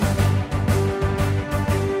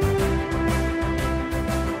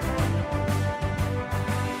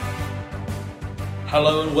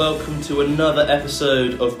Hello and welcome to another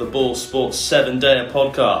episode of the Ball Sports 7-Day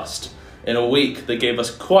podcast. In a week that gave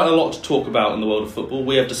us quite a lot to talk about in the world of football,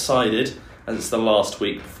 we have decided, as it's the last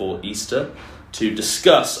week before Easter, to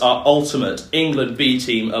discuss our ultimate England B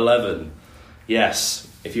Team 11. Yes,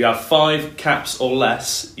 if you have 5 caps or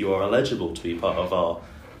less, you are eligible to be part of our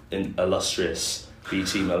illustrious B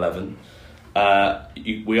Team 11.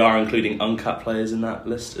 We are including uncapped players in that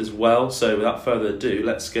list as well, so without further ado,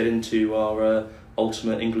 let's get into our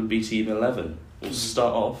ultimate England B Team 11. We'll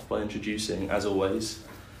start off by introducing, as always,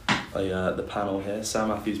 the panel here. Sam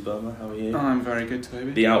Matthews-Burma, how are you? I'm very good,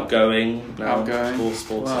 Toby. The outgoing Ball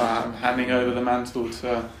Sports. Well, I'm handing over the mantle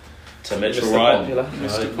to Mitchell Mr. Ryan. Popular.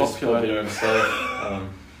 Mr. Popular himself.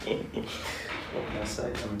 What can I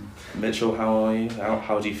say? Mitchell, how are you?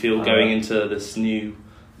 How do you feel going into this new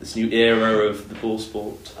era of the ball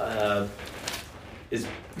sport? Is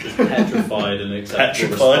petrified and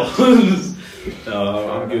acceptable response.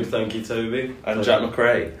 No, I'm good, thank you, Toby. And Jack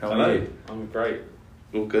McRae, how are you? I'm great.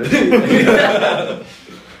 All good.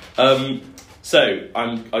 So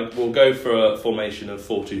we'll go for a formation of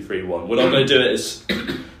 4-2-3-1. We're not going to do it as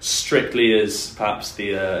strictly as perhaps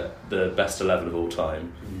the best 11 of all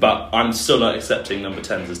time, but I'm still not accepting number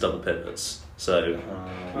 10s as double pivots. So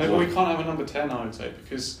no, but we can't have a number 10, I would say,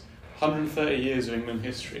 because 130 years of England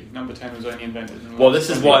history, number 10 was only invented in the well, this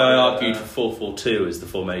is why I argued for 4-4-2 as the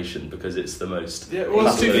formation, because it's the most. Yeah, well,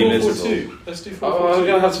 let's do 4-4-2. Let's do 4-4-2. Oh, we're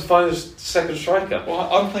going to have to find a second striker. Well,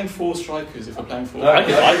 I'm playing 4 strikers if we're playing 4. I could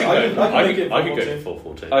go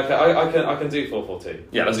 4-4-2. Okay, I can do 4-4-2.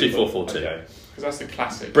 Yeah, let's do 4-4-2. Okay. Because that's the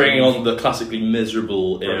classic. Bringing on the classically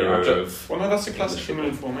miserable era of. Well, no, that's the classic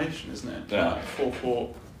England formation, isn't it? Yeah.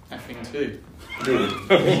 4-4-2.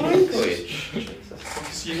 Language.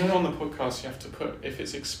 Because you know on the podcast you have to put, if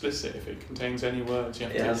it's explicit, if it contains any words, you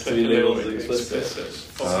have It to has click to be a little labelled bit explicit.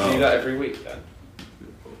 Oh. Do you do that every week then?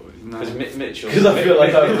 No. Because Mitchell. Because I feel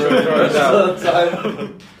like I'm ruined all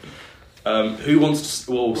the time. Who wants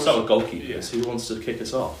to? Well, we'll start with goalkeepers. Who wants to kick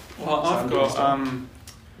us off? Well, I've got,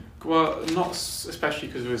 well, not especially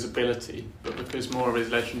because of his ability, but because more of his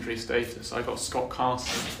legendary status. I got Scott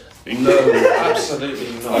Carson. No,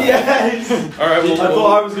 absolutely not. Yes! Alright, I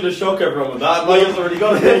thought I was going to shock everyone with that. Mike's already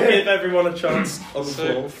got We'll it. give everyone a chance on the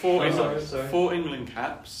So floor. four England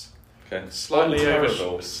caps, Okay. slightly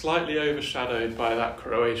Terrible. slightly overshadowed by that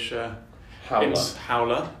Croatia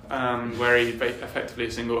Howler. where he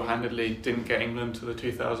effectively single-handedly didn't get England to the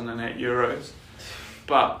 2008 Euros.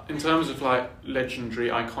 But in terms of like legendary,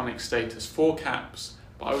 iconic status, 4 caps.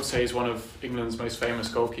 But I would say he's one of England's most famous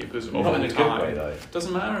goalkeepers of all Not in a good time. way though.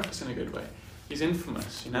 Doesn't matter if it's in a good way. He's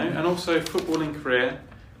infamous, you know. And also footballing career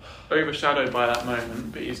overshadowed by that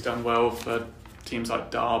moment, but he's done well for teams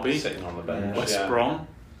like Derby, Sitting on the bench. West Brom.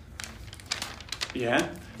 Yeah.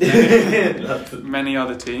 Many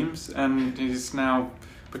other teams, and he's now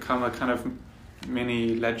become a kind of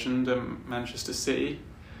mini legend at Manchester City.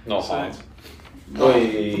 Not So- hard.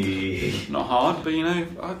 Not hard, but you know,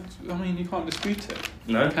 I mean, you can't dispute it.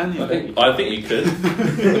 No? Can you? I think you could. I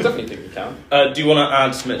definitely think you can. Do you want to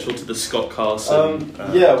add Mitchell to the Scott Carson?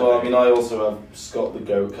 Yeah, well, I mean, I also have Scott the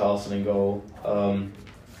GOAT Carson in goal.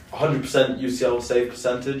 100% UCL save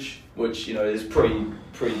percentage, which, you know, is pretty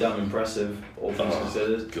damn impressive, all things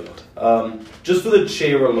considered. God. Just for the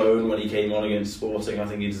cheer alone when he came on against Sporting, I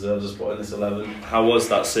think he deserves a spot in this 11. How was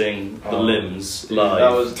that seeing the limbs Dude, live?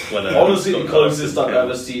 that was when, honestly Scott the closest Carson I've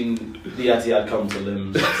ever seen the Etihad come to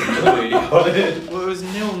limbs. To be completely honest. Well, it was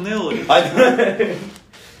 0-0.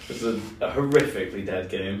 It's a horrifically dead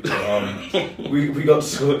game. We got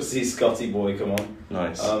to see Scotty boy come on.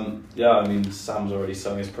 Nice. Yeah, I mean, Sam's already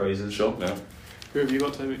sung his praises. Sure, yeah. Who have you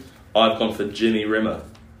got, Toby? I've gone for Jimmy Rimmer.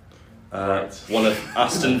 One of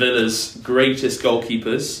Aston Villa's greatest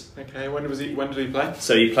goalkeepers. Okay, when did he play?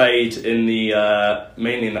 So he played in the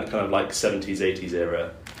mainly in that kind of like 70s, 80s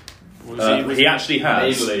era. He actually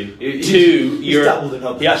has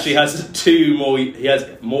He has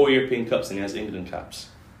more European Cups than he has England caps.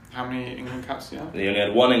 How many England caps do you have? He only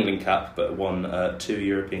had 1 England cap, but won 2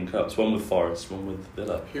 European Cups. One with Forest, one with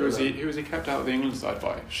Villa. Who was he kept out of the England side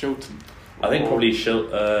by? Shilton. I think probably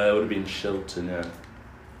would have been Shilton, yeah,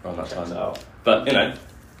 around that time. But you know,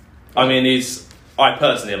 I mean, I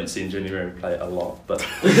personally haven't seen Jimmy Rimmer play a lot, but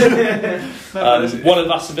one of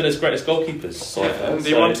Aston Villa's greatest goalkeepers. So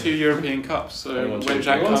he won 2 European Cups. So when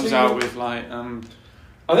Jack comes out with like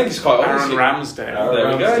I think it's quite Aaron Ramsdale. There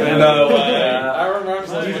we go. No way. Aaron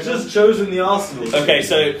Ramsdale. You've just chosen the Arsenal. Okay,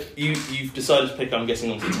 so you've decided to pick, I'm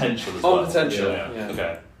guessing, on potential as well. On potential, Yeah.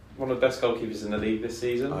 Okay. One of the best goalkeepers in the league this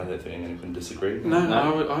season. I don't think anyone can disagree.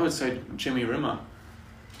 No, I would say Jimmy Rimmer.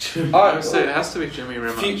 I would say it has to be Jimmy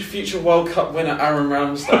Rimmer. Future World Cup winner Aaron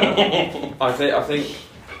Ramsdale. I think.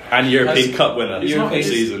 And European Cup winner. He's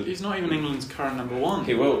not even England's current number one.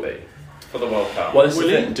 He will be for the World Cup. Well, this is the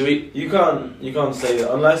thing. Do we? You can't say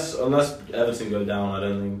that unless Everton go down. I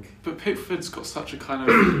don't think. But Pickford's got such a kind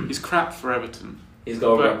of he's crap for Everton. He's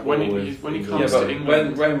got a But rapport when he with comes to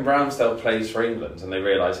England, when Ramsdale plays for England and they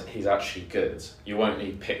realise he's actually good, you won't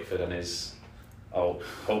need Pickford and his all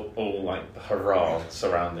like hurrah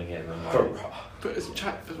surrounding him. And like, but it's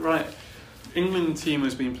right. England team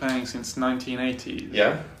has been playing since 1980s.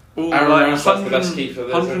 yeah. All Aaron like Ramsdale's the best keeper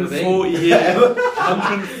there's ever been.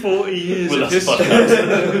 140 years of history.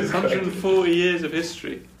 140 years of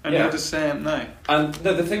history. And Yeah. you're just saying no. And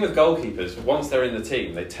no, the thing with goalkeepers, once they're in the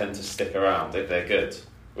team, they tend to stick around if they're good,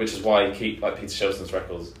 which is why you keep like Peter Shilton's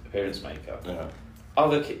records appearance maker. Yeah.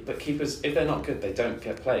 But keepers, if they're not good, they don't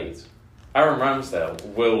get played. Aaron Ramsdale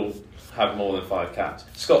will have more than 5 caps.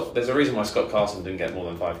 There's a reason why Scott Carson didn't get more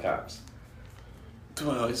than 5 caps.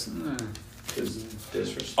 Well, isn't there?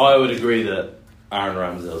 I would agree that Aaron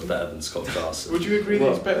Ramsdale is better than Scott Carson. Would you agree that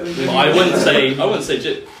he's better than? Well, I wouldn't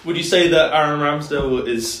say. Would you say that Aaron Ramsdale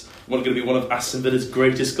is going to be one of Aston Villa's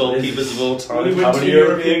greatest goalkeepers of all time? Will he win 2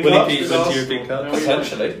 European Cups? European Cups?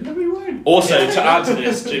 Potentially. No, he won't. Also, to add to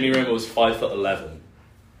this, Jimmy Rimmer was 5'11".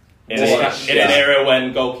 In an era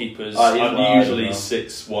when goalkeepers are usually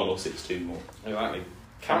 6'1" or 6'2" more. Exactly.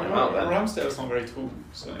 Count him out then. Ramsdale's not very tall,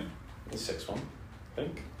 so He's 6'1", I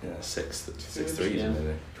think. Yeah, 6'3", Yeah.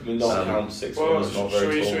 maybe. Can we not count 6 Well, ones? Not should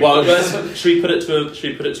very we- tall. Well, should we put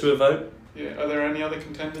it to a vote? yeah. Are there any other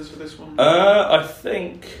contenders for this one? I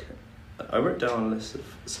think I wrote down a list of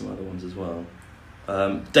some other ones as well.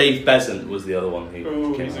 Dave Besant was the other one who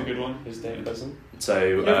Oh, came he's a out. good one. Who's David Besant? So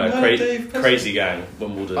You haven't heard Dave Besant? Crazy Gang,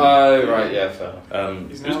 Wimbledon. Oh, right, yeah, fair. He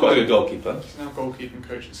He's was now quite a good goalkeeper. He's now goalkeeping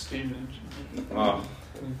coach at Stevenage. Oh,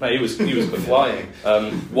 No, he was good flying.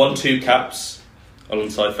 1-2 caps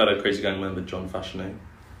alongside fellow Crazy Gang member John Fashionet.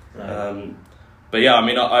 But yeah, I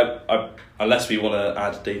mean, I unless we want to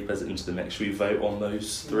add Dave Besant into the mix, should we vote on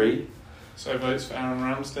those 3? So votes for Aaron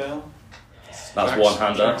Ramsdale. That's one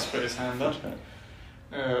hand up. Jack's put his hand up.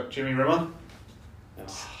 Jimmy Rimmer.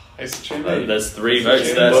 It's Jimmy. There's 3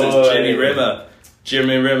 votes there, so it's Jimmy Rimmer.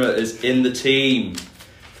 Jimmy Rimmer is in the team,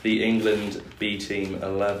 the England B Team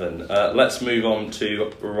 11. Let's move on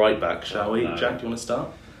to right back, shall we? No. Jack, do you want to start?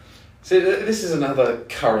 See, this is another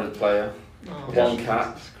current player. Oh, 1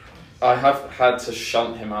 cap. I have had to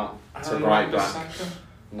shunt him out to right back.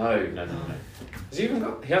 No. Has he even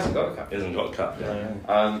got? He hasn't got a cap. He hasn't got a cap.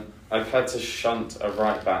 No. I've had to shunt a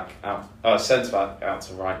right back out, centre back out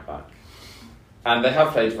to right back, and they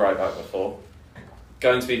have played right back before.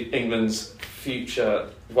 Going to be England's future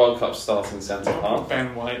World Cup starting centre half.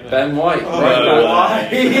 Ben White. Ben White, Oh, right no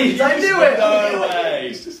back. way. I knew it! No way!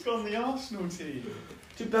 He's just gone the Arsenal team.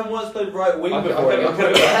 Dude, Ben White's played right wing I before.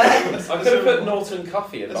 could have put Norton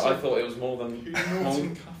Cuffy in, but I thought it was more than.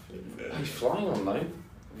 Norton He's flying on though.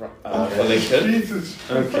 For Lincoln. Jesus.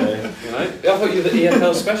 Okay. You know, I thought you were the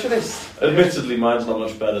EFL specialist. Admittedly, mine's not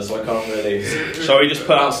much better, so I can't really. Shall we just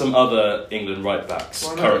put out some other England right backs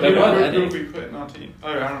Why not? currently? There weren't Who any. would we put in our team? Oh,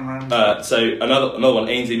 Aaron Ramsdale. So another one,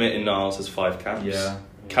 Ainsley Maitland-Niles has 5 caps. Yeah.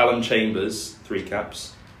 Callum Chambers 3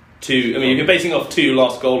 caps. 2. I mean, if you're basing off 2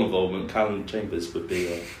 last goal involvement, Callum Chambers would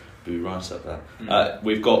be right up there.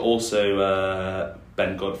 We've got also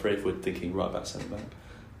Ben Godfrey if we're thinking right back, centre back.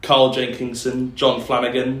 Carl Jenkinson, John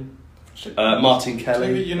Flanagan, Martin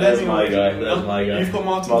Kelly. You know There's me my on- guy. There's my guy. You've got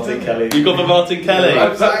Martin Kelly. You've got for Martin Kelly.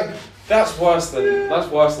 That's worse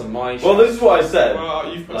than my. Well, this is what I said.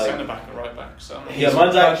 Well, you've put Like- centre back and right back. So I'm not- Yeah,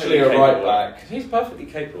 mine's actually a perfectly right capable. back. He's perfectly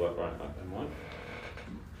capable at right back. Ben White.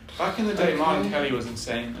 Back in the day, Martin Kelly was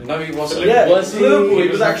insane. No, he wasn't. Yeah, Was he? Liverpool, he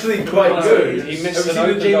was actually quite good. He missed Have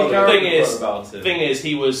an you seen the open Jamie goal. Thing Carragher is- quote about it? Thing is,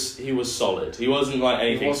 he was solid. He wasn't like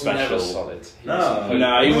anything He was special. never solid.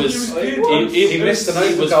 No, he was. He missed an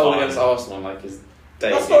open was goal fine. against Arsenal like his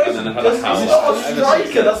day, That's not his, and then had that's, a house. he's not a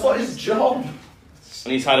striker, that's not his job.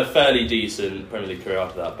 And he's had a fairly decent Premier League career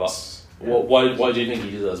after that. But why do you think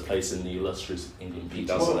he deserves place in the illustrious England B Team?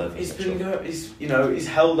 doesn't. Well, he's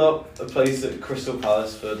held up a place at Crystal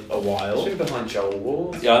Palace for a while. Should be behind Joel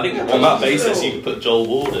Ward. Yeah, I think on that basis you could put Joel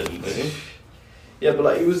Ward in. Yeah, but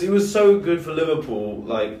like he was so good for Liverpool.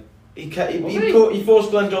 Like he forced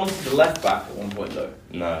Glenn Johnson to left back at one point though.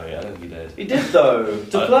 No, yeah, I don't think he did. He did though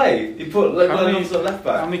to play. He put How Glenn many- Johnson at left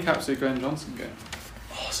How back. many caps did Glenn Johnson get?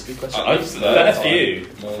 Oh, that's a good question. I- Fair for you.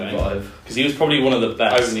 More than 5. Because he was probably one of the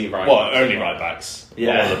best. Only right Well, backs. only right backs.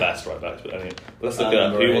 Yeah. Not one of the best right backs, but anyway. Let's look it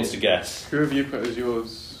up. Who Right. wants to guess? Who have you put as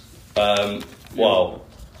yours? Well,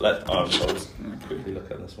 I'll just quickly look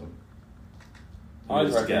at this one. I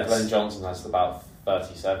Just reckon guess. Glenn Johnson has about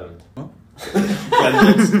 37.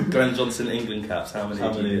 Glenn Johnson England caps. How many?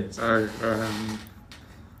 How do you many? get?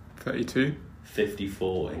 32.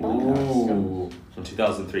 54 England Ooh. caps from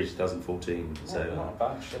 2003 to 2014. Not So, a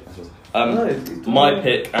bad shit. my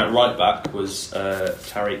pick at right back was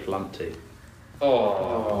Tariq Lamptey.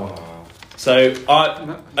 Oh. So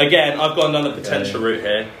I've gone down the potential route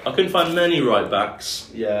here. I couldn't find many right backs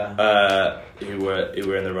Yeah. who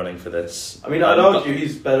were in the running for this. I mean, I'd argue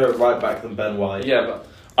he's better at right back than Ben White. Yeah, but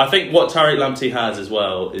I think what Tariq Lamptey has as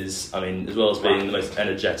well is, I mean, as well as being the most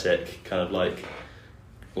energetic, kind of like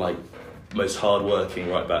most hard-working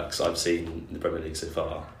right backs I've seen in the Premier League so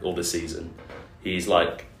far, all this season. He's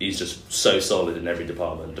just so solid in every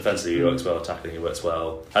department. Defensively he works well, tackling he works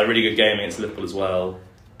well. Had a really good game against Liverpool as well.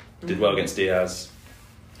 Did well against Diaz.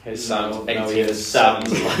 his sound Now 18 he is sounds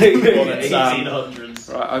sound. like On it, Sam. 1800s.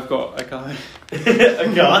 Right, I've got a guy. A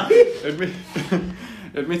guy?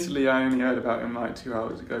 Admittedly, I only heard about him like 2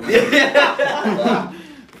 hours ago.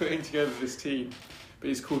 Putting together this team. But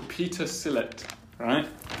he's called Peter Sillett, right?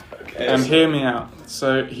 Okay. And hear me out.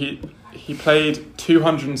 So he played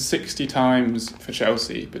 260 times for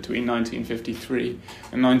Chelsea between 1953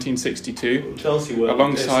 and 1962, Chelsea were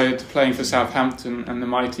alongside playing for Southampton and the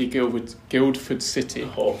mighty Guildford City.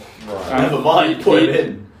 Oh, Right. Um, never mind. Put him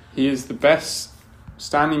in. He is the best.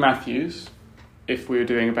 Stanley Matthews. If we were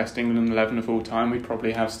doing a best England 11 of all time, we'd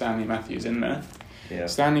probably have Stanley Matthews in there. Yeah.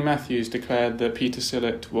 Stanley Matthews declared that Peter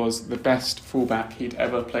Sillett was the best fullback he'd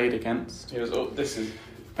ever played against. This is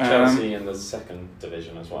Chelsea in the second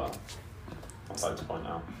division as well. I'd like to point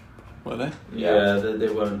out. Were they? Yeah, they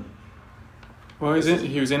weren't. Well,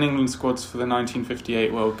 he was in England squads for the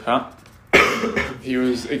 1958 World Cup. He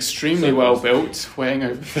was extremely well built, weighing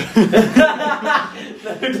over. This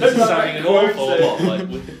is sounding an awful lot like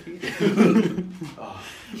Wikipedia.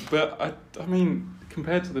 But I mean,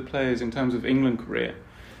 compared to the players in terms of England career,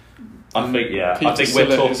 I think Peter we're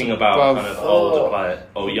Sillett talking is about above- kind of older players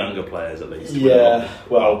or younger players at least. Yeah,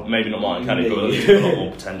 Well, maybe not mine. Kind of got a lot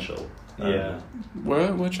more potential. Yeah.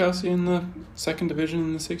 were Chelsea in the second division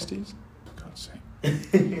in the 60s? God's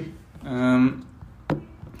sake.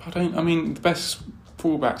 I mean, the best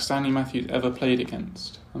fullback Stanley Matthews ever played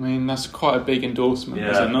against. I mean, that's quite a big endorsement,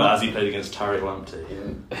 is Yeah, it but not? as he played against Tariq Lamptey.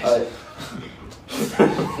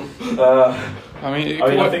 I mean,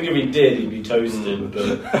 I think if he did, he'd be toasted.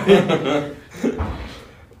 But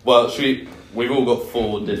Well, we've all got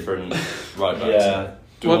 4 different right backs. Yeah.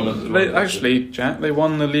 Do you well, wanna- actually, Jack, they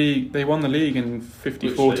won the league. They won the league in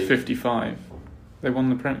 54 Which to league? 55. They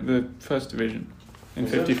won the first division in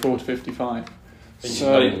Was it? 54 to 55. Are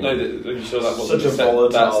So you sure that such wasn't a the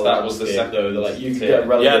volatile that was the landscape, second? though. Like you could tier. get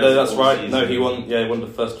relegated. Yeah, that's all right. season. No, he won. Yeah, he won the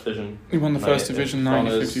first division. he won the No, first yeah, division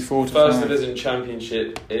Connors' 1954 to First 5. division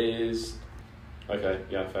championship is okay.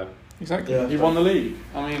 Yeah, fair. Exactly. Yeah. He won the league.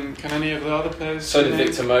 I mean, can any of the other players? So did name-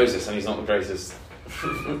 Victor Moses, and he's not the greatest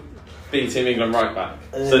B Team England right back.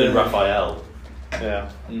 So did Raphael. Yeah.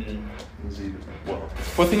 Mm. Well,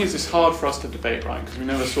 Well, the thing is, it's hard for us to debate, right? Because we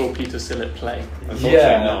never saw Peter Sillett play. Unfortunately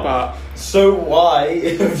Yeah, not. But So why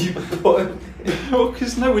have you put him? well,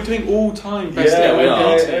 because no, we're doing all-time best Yeah, we ever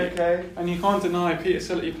are. B team. Okay. And you can't deny Peter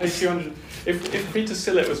Sillett. He played 200. If Peter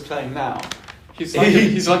Sillett was playing now,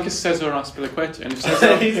 he's like a Cesar Azpilicueta. And if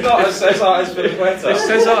Cesar, He's not a Cesar Azpilicueta. if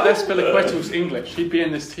Cesar Azpilicueta was English, he'd be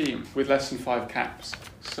in this team with less than 5 caps.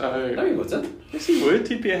 So No, he wouldn't. yes, he would.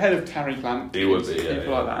 He'd be ahead of Tariq Lamptey. He would be, yeah,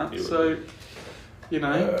 people yeah. like that. He would So you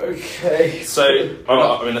know. Okay. So,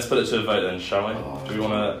 I mean, let's put it to a vote then, shall we? Do we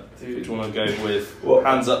want to go with What?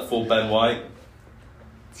 hands up for Ben White?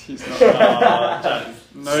 He's not. Jack.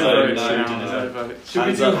 No So, votes no, now. no. No votes. Should we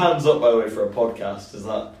Hands do up. hands up, by the way, for a podcast? Is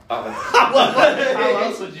that? How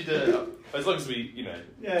else would you do it? As long as we,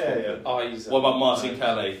 Yeah. Eyes. What about Martin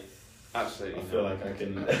Kelly? Absolutely. I feel like I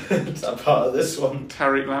can tap out of this one.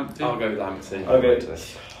 Tariq Lamptey. I'll go with Lamptey. Okay.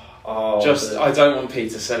 Oh, Just, I don't want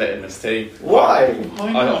Peter Sillett in this team. Why?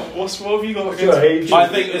 Why not? What have you got What's against your age? I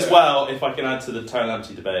think as well, if I can add to the Tariq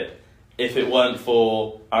Lamptey debate, if it weren't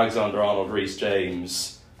for Alexander-Arnold,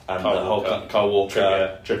 Reece-James, and Kyle the whole Walker. Kyle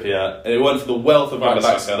Walker, Trippier, and it weren't for the wealth of Right right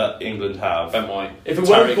backs back. that England have. Ben White. If it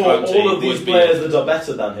weren't Tariq for Lamptey all of these would be- players that are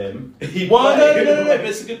better than him, he'd Well, play. no, but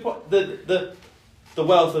it's a good point. The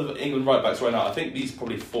wealth of England right backs right now, I think these are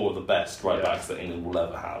probably 4 of the best right backs that England will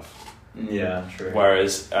ever have. Yeah, true.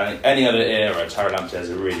 Whereas any other era, Tariq Lamptey has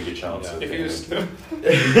a really good chance. Yeah. of If he was winning. still,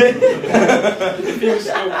 if he was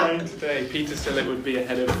still playing today, Peter Sillett would be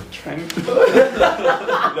ahead of Trent.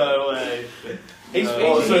 No way. He's, No. he's,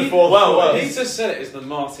 Also he- fourth well, choice. Peter Sillett is the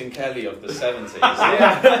Martin Kelly of the 70s.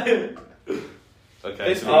 Yeah.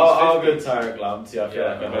 Okay. I'll go Tariq Lamptey. I feel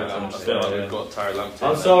Yeah, like I feel like we've got Tariq Lamptey.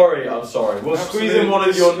 I'm sorry. We'll squeeze in one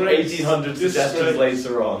of your Disgrace. 1800 suggestions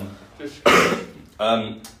later on.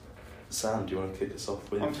 Sam, do you want to kick us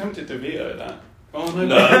off with? I'm tempted to veto that. Oh no!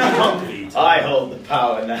 No, you can't beat. I hold the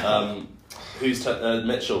power now. Who's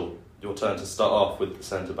Mitchell? Your turn to start off with the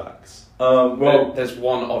centre backs. Well, there's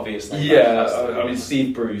one obvious thing. I mean,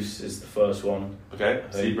 Steve Bruce is the first one. Okay,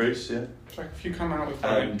 Steve Bruce, yeah. Jack, if you come out with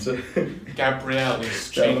And Gabriel, he's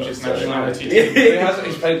changed his Sorry. nationality.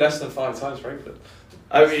 He's played less than 5 times for England.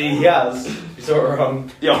 I mean, he has. He's not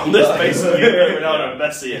wrong. Yeah, on this basically Ronaldo and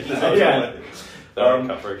Messi in this Yeah.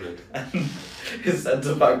 Cup for England. His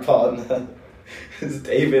centre back partner is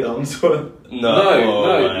David Unsworth.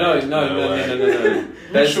 No.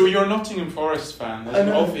 I'm sure you're a Nottingham Forest fan. There's I an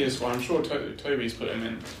know. obvious one. I'm sure Toby's put him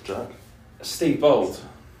in. Jack. Steve Bold.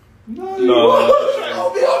 No.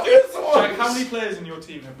 I'll be obvious one. Jack, how many players in your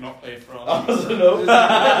team have not played for I Arsenal? don't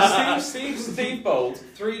know. Steve Bold,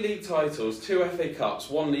 3 league titles, 2 FA Cups,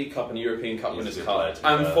 1 League Cup and a European Cup He's Winners' a good Cup, player, to be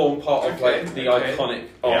and fair. formed part of the Okay. iconic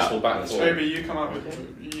Yeah. Arsenal back four. Toby, you come up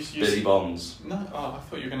with... You Billy Bonds, No, I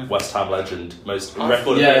thought you were going to... West Ham legend, most Oh,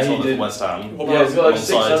 record yeah, appearance he on did. for West Ham. What Yeah, about- he's got like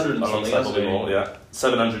 600 and alongside something, Bobby hasn't Moore, yeah.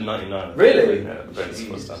 799. Really? Yeah, appearance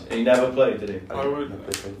for West Ham. He never played, did he? I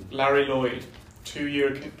would... Larry Lloyd, 2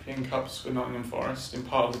 European Cups for Nottingham Forest, in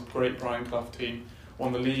part of the great Brian Clough team.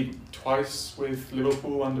 Won the league twice with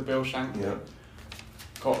Liverpool under Bill Shankly. Yeah.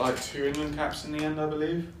 Got like 2 England caps in the end, I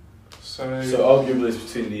believe. So arguably it's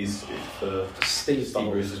between these for Steve Steve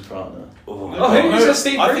Bold. Bruce's partner. Oh, Oh, who is it?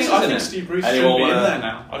 Steve I Bruce think, is I in think it? Steve Bruce Anyone should be in wanna- there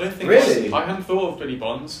now. I don't think Really? I hadn't thought of Billy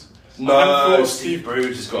Bonds. I No, hadn't thought Steve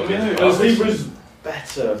Bruce has got to be No, in the no, class. Steve Bruce is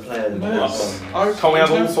better player than No, Bonds. Can't we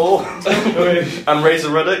have all four? And Razor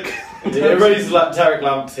Ruddock? Everybody's Tariq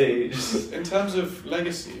Lamptey. In terms of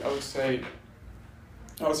legacy, I would say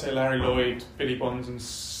Larry Lloyd, Billy Bonds, and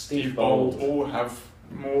Steve Bold all have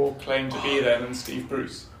more claim to be there than Steve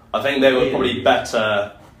Bruce. I think they were probably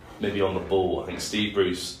better, maybe on the ball. I think Steve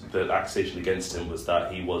Bruce, the accusation against him was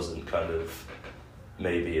that he wasn't kind of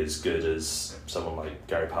maybe as good as someone like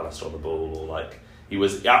Gary Pallister on the ball, or like he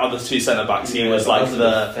was out of the 2 centre backs. He was like as a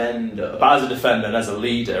the defender. but as a defender and as a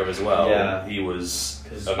leader as well. Yeah. He was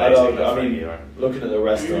 'Cause amazing. I mean, looking at the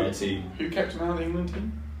rest of our team, Who kept him out of the England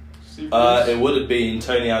team? Steve Bruce? it would have been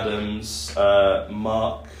Tony Adams,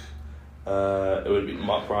 Mark. It would have been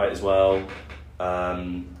Mark Wright as well.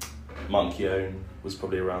 Mark Keown was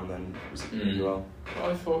probably around then as well.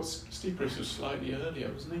 I thought Steve Bruce was slightly earlier,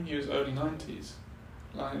 wasn't he? He was early 90s.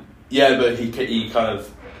 Like, Yeah, but he kind of,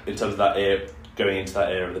 in terms of that era, going into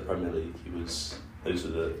that era of the Premier League, those were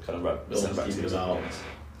the kind of centre backs he was out.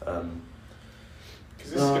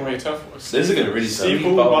 because this is going to be a tough one. This is going to be really tough. Steve Steve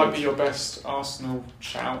Ball Bold. might be your best Arsenal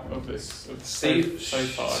shout of this. Of Steve, so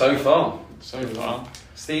far. So far. So far.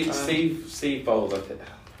 Steve Bold, I think,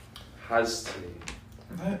 has to.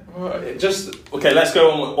 Well, Just Okay, let's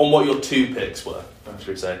go on what your 2 picks were, should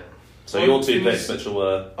we say. So Well, your 2 things- picks, Mitchell,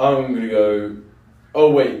 were... I'm gonna go. Oh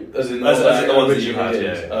wait, as in As in the ones that you had,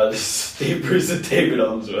 originally yeah. Steve Bruce and David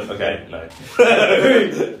Unsworth. Okay, no.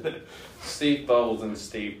 Steve Bold and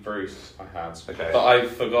Steve Bruce I had. Okay. But I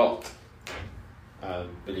forgot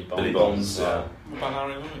Billy Bonds. Billy Bonds, yeah. what about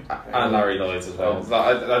Larry Lloyd? And Larry Lloyd as well.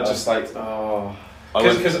 I just like... Oh.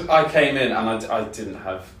 Because I came in and I didn't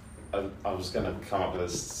have... I was going to come up with a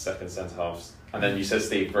second centre half. And then you said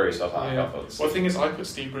Steve Bruce. I was like, Yeah. I thought... Well, the thing is, I put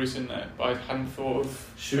Steve Bruce in there, but I hadn't thought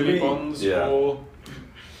of Should Billy we- Bonds Yeah. or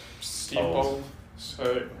Steve Bold. Bold.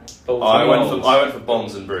 So I went for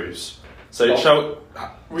Bonds and Bruce. So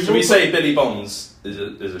Bold. should we say Billy Bonds is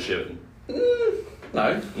a shoo-in?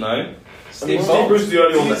 No. No? Steve Steve Bold. Bruce is the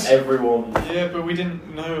only one that everyone. yeah, but we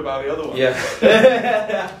didn't know about the other one.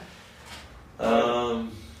 Yeah.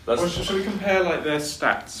 Well, should we compare like their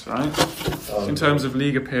stats, right? In terms of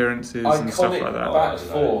league appearances and stuff Iconic like that. back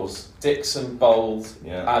fours. Dixon, Bold,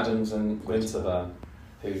 Yeah. Adams and Winterburn.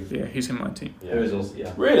 Who... Yeah, he's in my team. There is also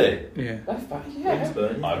Really? Yeah. Left back, yeah.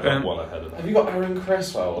 Winterburn. I've got Um, one ahead of Have that. you got Aaron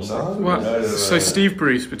Cresswell or something? Well, No. so Steve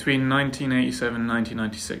Bruce, between 1987 and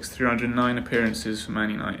 1996, 309 appearances for Man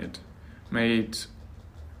United,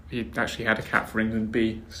 he actually had a cap for England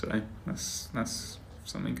B, so that's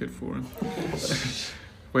something good for him.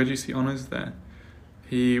 Where do you see honours there?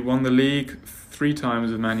 He won the league 3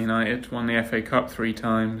 times with Man United, won the FA Cup 3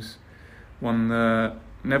 times, never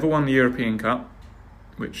won the European Cup,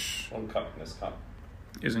 which One cup in this cup.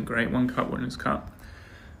 isn't great, 1 Cup Winners' Cup.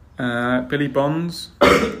 Billy Bonds,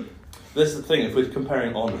 This is the thing, if we're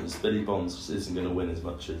comparing honours, Billy Bonds just isn't going to win as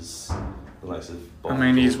much as the likes of I Bonds.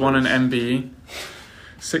 mean, he's won an MBE,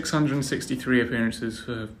 663 appearances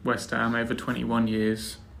for West Ham over 21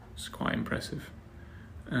 years. It's quite impressive.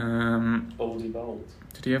 Baldy Bold.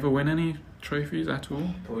 Did he ever win any trophies at all?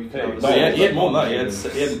 Probably Okay. could have No, he had more than that. He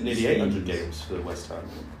He had nearly 800 games for West Ham.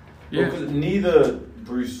 Yeah. Well, 'cause neither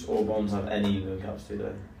Bruce or Bonds have any England caps, do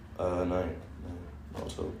they? No, not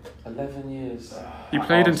at all. 11 years. He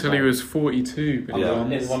played until he was 42, but Yeah.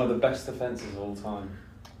 In one of the best defences of all time.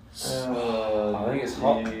 I think it's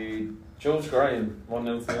hot. George Graham,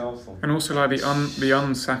 1-0 to Arsenal. and also like the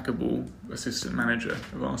unsackable assistant manager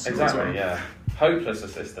of Arsenal as well. Exactly, yeah. Hopeless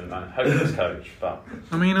assistant man, hopeless coach, but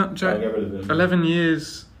I mean, I'll Jack, get rid of him. 11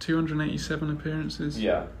 years, 287 appearances.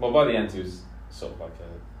 yeah. Well, by the end he was sort of like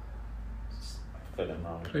a villain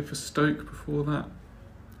role. Played for Stoke before that.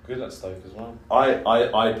 Good at Stoke as well.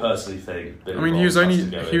 I personally think. Billy I mean, he was Bonds only has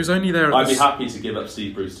to go he was in. only there. At I'd the be happy to give up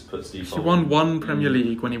Steve Bruce to put Steve. He Bolton. won one Premier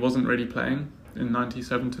League when he wasn't really playing in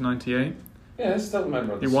 97 to 98. Yeah, he's still a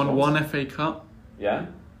member of He the won squad. one FA Cup. Yeah.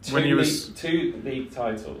 When he was- two league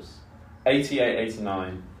titles. 88,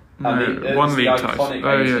 89. No, And the- one it's league the title. iconic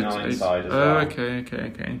Oh 89 yeah, side as well.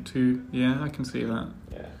 okay. Two. Yeah, I can see that.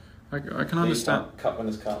 Yeah. I can understand. Cup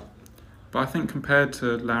Winners' Cup. But I think compared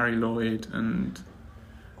to Larry Lloyd and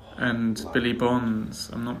Billy Bonds,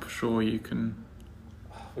 I'm not sure you can.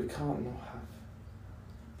 We can't not have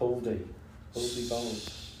Baldy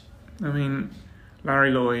Bold. I mean, Larry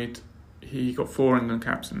Lloyd, he got 4 England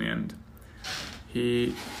caps in the end.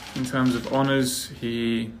 He, in terms of honours,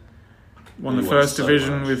 he won He the won first so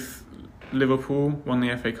division much. with Liverpool, won the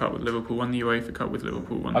FA Cup with Liverpool, won the UEFA Cup with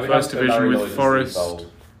Liverpool, won I the think first I'd go division Larry with Lloyd and Steve Forest,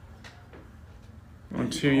 Bold. won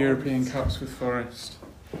 2 European Cups with Forest.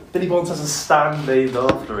 Billy Bonds has a stand named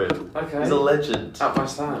after him. Okay. He's a legend. At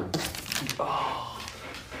West Ham.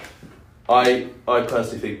 I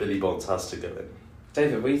personally think Billy Bonds has to go in.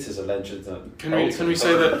 David Wheater's a legend. Can we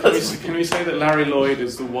say that Larry Lloyd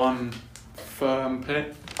is the one firm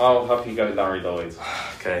pick? I'll have you go Larry Lloyd.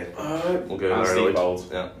 Okay, we'll go And Larry Steve Lloyd. Bold.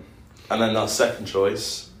 Yeah, and then our second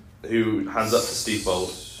choice, who hands up to Steve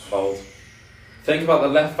Bold. Bold. Think about the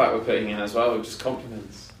left back we're putting in as well, which is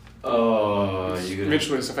compliments. Oh, you're gonna.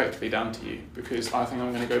 Mitchell, it's effectively down to you because I think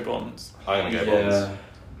I'm going to go Bonds. I'm gonna go Bonds. Yeah.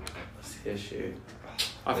 That's the issue.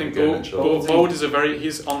 I think Go Bold, Mitchell. Bold is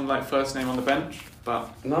he's on like first name on the bench, but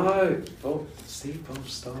No, Steve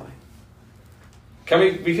Bold's starting. Can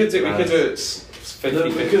we could do it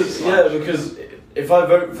 50-50. No, because if I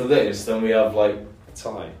vote for this, then we have like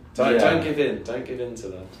tie. Yeah. Don't give in. Don't give in to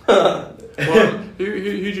them. well, who do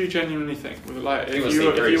you genuinely think? Like, He if was you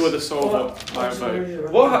Steve were Bruce. the sole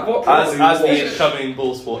vote. What? As the incoming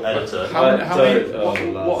Ball Sport editor, How many?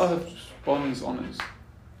 don't- What are Bond's honours?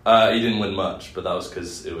 he didn't win much, but that was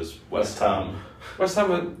because it was West Ham. West Ham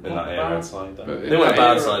were In not that era. bad side though. But They weren't a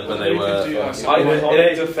bad side, but they you could were. do that.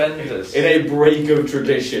 Iconic defenders. in a break of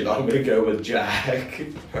tradition, I'm gonna go with Jack.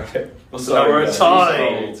 So we're a tie.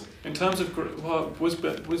 Bold. In terms of was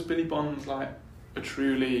Billy Bonds like a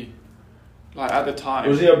truly like at the time?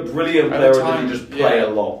 Was he a brilliant At player, the or did time, he just play yeah. a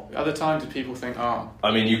lot? At the time, did people think, I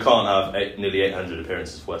mean, you can't have nearly 800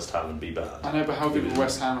 appearances for West Ham and be bad. I know, but how good was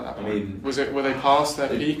West Ham at that I point? mean, Were they past their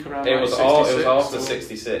peak around? It like was 66 after or-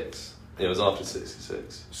 66. It was after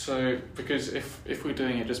 66. So, because if we're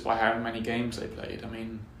doing it just by how many games they played, I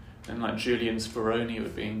mean, then like Julian Speroni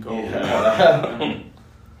would be in goal. Yeah.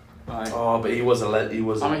 Like, Oh, but he was a he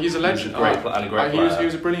was. I mean, he's a legend. Great and a great he player.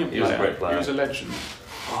 was a brilliant player. He was a great player. He was a legend.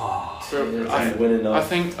 Oh, But I win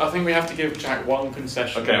enough. I think we have to give Jack one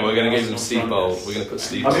concession. okay, we're gonna give him Arsenal Steve front. Bold. We're gonna put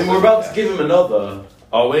Steve. I mean, Bold we're in. about to give him another.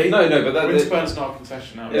 Are we? No, but that. Winterburn's not a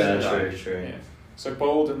concession now. Yeah, is it? true. Yeah. So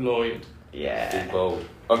Bold and Lloyd. Steve Bold.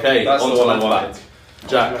 Okay, That's on the to one I left wanted. back.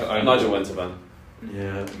 Jack, I'm Nigel Winterburn.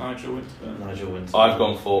 Yeah. Nigel Winterburn. Nigel Winter. I've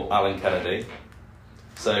gone for Alan Kennedy.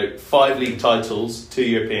 So 5 league titles, 2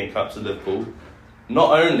 European Cups with Liverpool.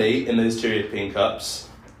 Not only in those 2 European Cups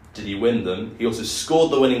did he win them, he also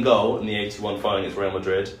scored the winning goal in the 81 final against Real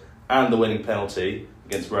Madrid and the winning penalty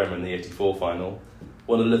against Roma in the 84 final.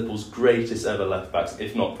 One of Liverpool's greatest ever left backs,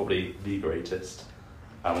 if not probably the greatest,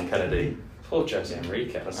 Alan Kennedy. Poor Jose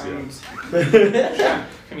Enrique. And Jack,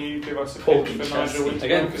 can you give us a Paul pick for Chesney. Nigel Winterburn?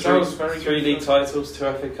 Again, Because that was very three good league for- titles, 2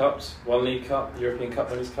 FA Cups, 1 League Cup, European Cup,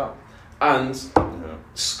 Winners' Cup, and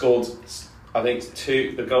scored. I think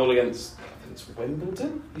the goal against it's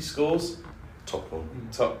Wimbledon. He scores Top one.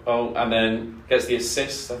 top. Oh, and then gets the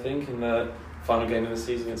assist. I think in the final game of the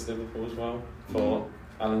season against Liverpool as well for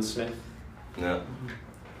Alan Smith. Yeah.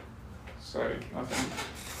 So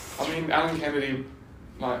I mean, Alan Kennedy,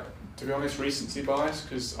 like, to be honest, recency bias,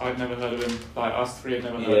 because I'd never heard of him. Like, us three had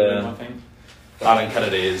never heard of him, I think. Alan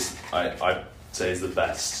Kennedy is, I say, is the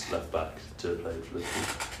best left back to play for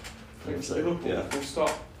Liverpool. Against So, Liverpool, yeah. full stop.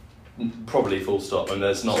 Probably full stop. And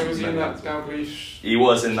there's not. So was he in many that Dalglish? He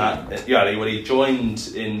was in that. Yeah, when he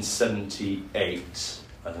joined in '78,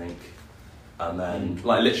 I think, and then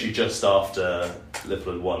like literally just after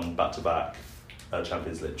Liverpool had won back to back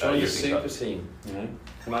Champions League. Joined the European super Cup. team. You know,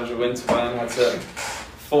 Nigel Winterburn had to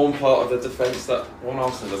form part of the defence that won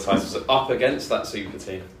Arsenal the title, was up against that super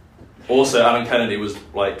team. Also, Alan Kennedy was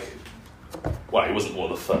like, well, he wasn't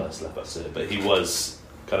one of the first left backs to it, but he was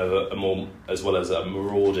kind of a more, as well as a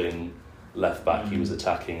marauding left back. He was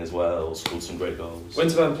attacking as well, scored some great goals.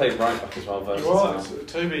 Winterburn played right back as well.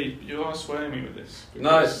 Toby, you are swaying me with this.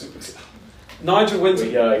 No, Nigel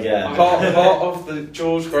Winterburn. Go again. Part of the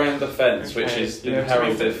George Graham defence, which is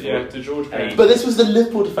heralded for. the George Graham. But this was the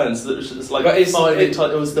Liverpool defence that was just like But it's-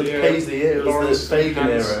 it was the Paisley era, it was Lawrence the Fagan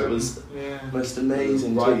era, Hansen, it was yeah. the most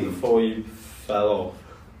amazing Right team. before you fell off.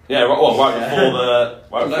 Yeah, right before the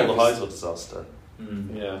No, Heysel disaster.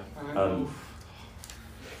 Yeah.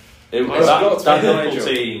 It, I've that got to that be Liverpool Nigel.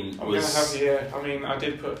 team I'm going to have was. here. I mean, I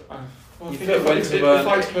did put. Well, I You think put if Winterburn.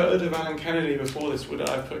 I'd heard of Alan Kennedy before this, would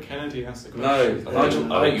I have put Kennedy? That's the No, question.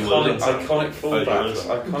 Nigel. I think you would. Iconic fullbacks.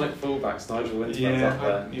 Oh, Iconic fullbacks. Nigel Winterburn's Yeah,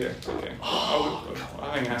 up there. okay.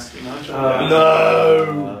 I think it has to be Nigel.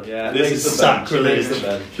 No! Yeah. This is sacrilege.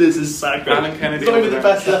 This is sacrilege. Alan Kennedy He's not even over the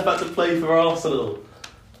there. best left back to play for Arsenal.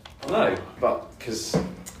 No, but because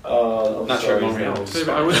I'm Natural sorry, Montreal.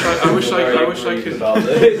 no. I wish I could. About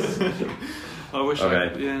this. I wish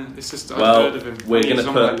Okay. it's just I've Well, heard of him. we're He's gonna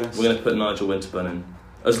on my put list. Nigel Winterburn in.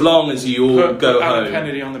 As long as you all go Alan home.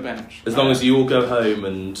 Kennedy on the bench. As long as you all go home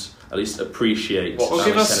and at least appreciate. What, Well,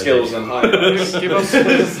 Alan give us Kennedy. skills and highlights. give us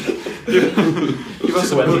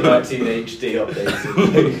a book, 2019 HD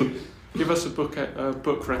updated. give us a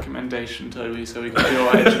book recommendation, Toby, so we can do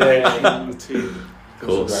our education on the team. Of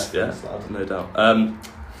course, yeah, no doubt.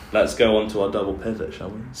 Let's go on to our double pivot, shall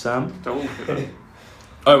we? Sam? Double.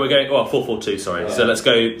 Oh, we're going. 4-4-2. Sorry. So let's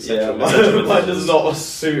go. Yeah, central mine does not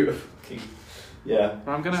suit. Yeah.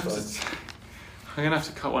 I'm gonna have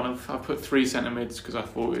to cut one of. I put 3 centre mids because I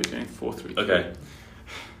thought we were doing 4-3-3. Okay.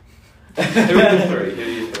 Who are you three? Who are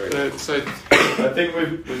you three? So I think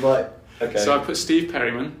we might. Okay. So I put Steve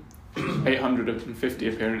Perryman, 850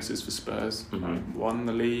 appearances for Spurs. Mhm. Won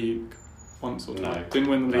the league once or No. twice. Didn't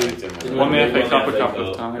win the No, league. didn't win Won the the league, FA won Cup the a couple FA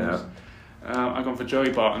of Cup. times. I've gone for Joey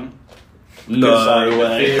Barton. No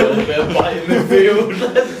way. A bit of bite in the field.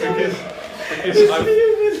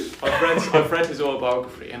 I've read his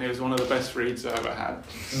autobiography and it was one of the best reads I ever had.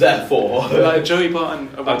 Therefore. Like Joey Barton,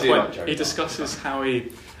 at I one do point, like Joey he Barton. discusses how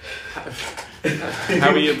he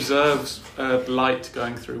observes light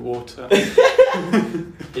going through water.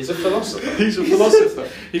 He's a philosopher. He's a philosopher.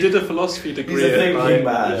 He did a philosophy degree He's a thinking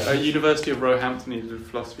man. at University of Roehampton. He did a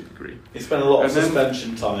philosophy degree. He spent a lot of And then-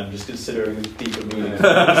 suspension time just considering the deeper meaning.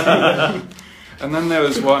 And then there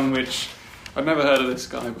was one which I'd never heard of this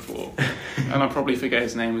guy before, and I'll probably forget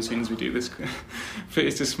his name as soon as we do this. But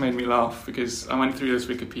it's just made me laugh because I went through this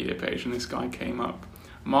Wikipedia page and this guy came up,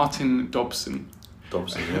 Martin Dobson,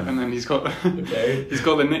 Dobson, yeah. and then he's got Okay. he's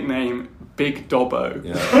got the nickname Big Dobbo.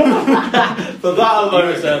 Yeah. For that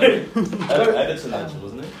alone. Everton legend,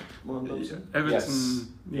 wasn't it? Martin Dobson? Everton, Yes.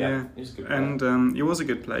 yeah. He's a good player. And he was a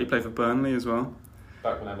good player. He played for Burnley as well.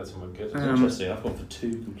 Back when Everton were good. Interesting. I've gone for 2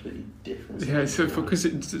 completely different. Yeah, so because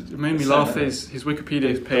it made me laugh, his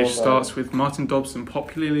Wikipedia page starts with Martin Dobson,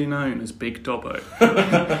 popularly known as Big Dobbo.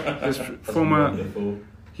 His former, Wonderful.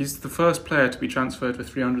 he's the first player to be transferred for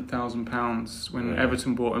 £300,000 when Yeah.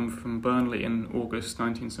 Everton bought him from Burnley in August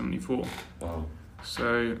 1974. Wow.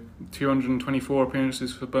 So 224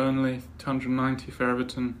 appearances for Burnley, 290 for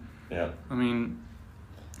Everton. Yeah. I mean,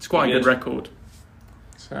 it's quite a good record.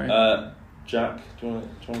 So Jack, do you want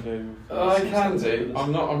to go? I can do.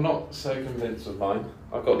 I'm not so convinced with mine.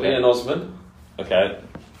 I've got Leon Osman. Okay.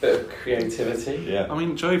 Bit of creativity. Yeah. I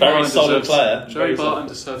mean, Joey Very Barton solid deserves, player. Joey Very Barton solid.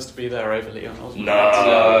 deserves to be there over Leon Osman. No.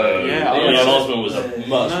 Yeah, Leon I Osman was a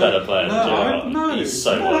much better player than Joey Barton. no, He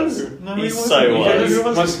so was. no, He he so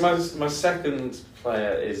wasn't. was. My second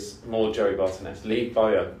player is more Joey Barton-esque. Lee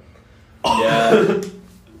Bowyer. Yeah.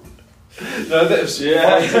 No, that's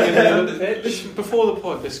Before the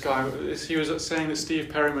pod, this guy, he was saying that Steve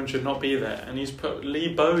Perryman should not be there, and he's put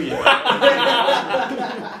Lee Bowyer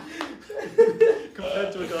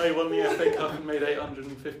compared to a guy who won the FA Cup and made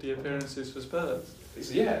 850 appearances for Spurs.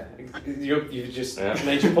 Yeah, you just Yeah.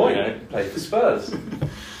 made your point. Yeah. Play for Spurs.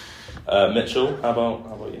 Mitchell, how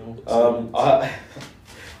about you?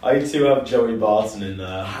 I too have Joey Barton in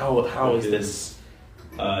there. How is this?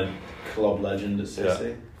 Club legend at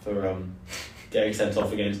City for getting sent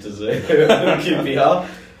off against us QPR.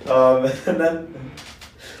 And then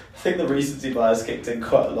I think the recency bias kicked in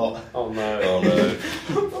quite a lot. Oh no. Oh no.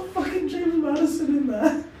 Maddison in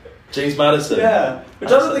there. James Maddison. Yeah, which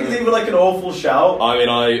I don't think is even like an awful shout. I mean,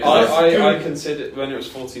 I considered when it was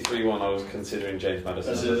 43-1, I was considering James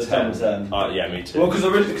Maddison as a 10. Yeah, me too. Well,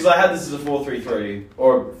 because I had this as a 4-3-3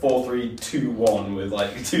 or 4-3-2-1 with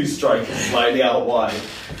like two strikers slightly out wide.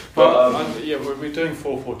 But we're doing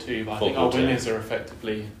 4-4-2, but I think our 4-4-2. wingers are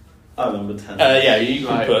effectively. Number 10. Yeah, you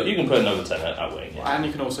can put another 10 at wing. Yeah. And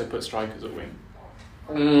you can also put strikers at wing.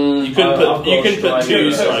 You can put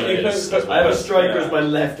two strikers. I have a striker as my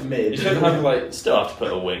left mid. You shouldn't have still have to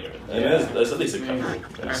put a winger in. I mean, there's at least a couple.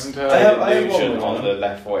 And, I have illusion one on the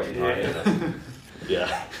left wing.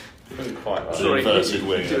 Yeah. Couldn't quite right. Sorry, inverted you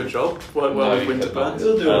winger. do a job. Well, No, you Winterburn.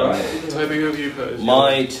 He'll do alright. Toby, who have you put as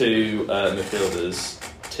My two midfielders,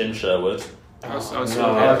 Tim Sherwood, I I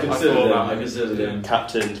thought considered him.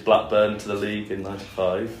 captained Blackburn to the league in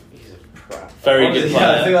 '95. He's a prat. Very good Yeah,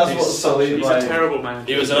 I think player. that's what's solid. He's a terrible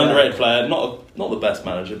manager. He was an underrated player, not the best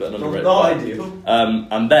manager, but an underrated Not player. ideal.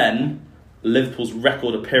 And then Liverpool's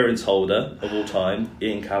record appearance holder of all time,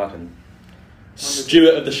 Ian Callaghan,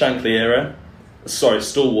 Stewart of the Shankly era. Sorry,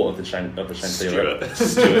 stalwart of the Shankly era.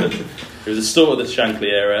 Stewart. He was a stalwart of the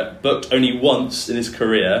Shankly era, booked only once in his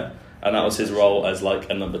career, and that was his role as like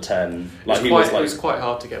a number 10. Like it was quite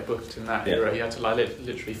hard to get booked in that era. He had to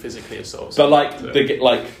literally physically assault. But like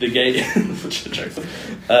the game,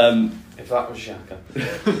 If that was Xhaka.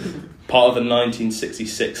 part of the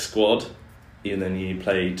 1966 squad, and then he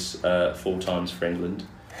played 4 times for England.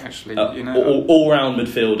 Actually, all-round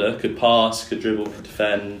midfielder, could pass, could dribble, could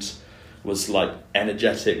defend, was like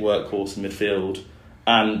energetic workhorse in midfield,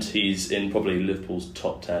 and he's in probably Liverpool's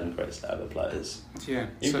top 10 greatest ever players. yeah.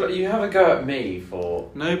 You have a go at me for.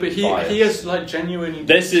 No, but he bias. is like genuinely.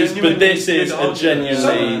 This is good a argument.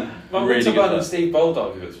 genuinely really good Winterburn player. and Steve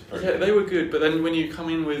Bulldog was pretty Yeah, good. they were good, but then when you come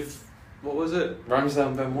in with what was it?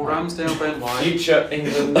 Ramsdale, Ben White. Ramsdale, Ben White, Future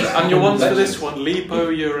England. and your ones for legend. this one, Lee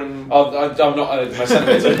Bowyer and. I'm not. My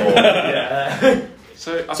sentiments are more. Yeah.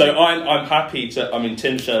 So I'm happy to. I mean,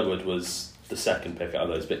 Tim Sherwood was the second pick out of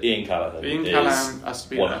those, but Ian Callaghan is has to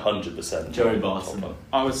be there. 100%. Joey Barton.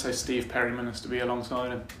 I would say Steve Perryman has to be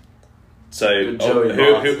alongside him. So Joey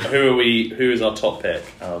who are we? Who is our top pick?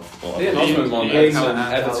 Ian Osman won Ian the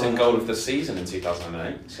Callaghan. Everton goal of the season in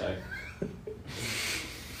 2008. So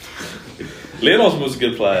Leon Osman was a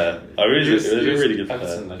good player. He was a He's- really good player.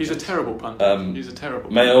 Everton He's a terrible punter. He's a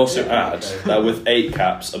terrible. May I punter. also add that with 8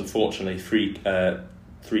 caps, unfortunately,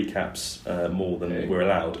 three caps more than we're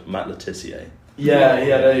allowed. Matt Le Tissier.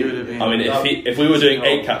 Yeah, He would have been. I mean, if we were doing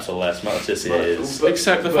 8 caps or less, Matt Le Tissier is.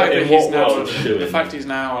 Except the but fact in that he's what now world? the fact he's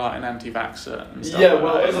now like an anti-vaxxer and stuff. Yeah, like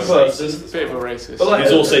well, that. as a It's person- a bit of a racist. But like-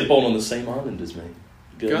 He's also born on the same island as me.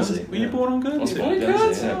 Guernsey. Were you born on I was Guernsey? born on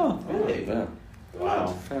Guernsey, yeah. Really? Yeah. wow.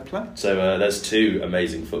 Fair play. So there's 2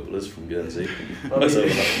 amazing footballers from Guernsey. Oh, So,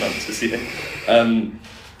 yeah. Matt Le Tissier.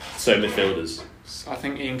 So midfielders. So I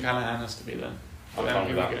think Ian Callaghan has to be there. I'm Then fine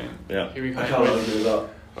who with are we that. going? Yeah. Who are we I going can't with? argue with that.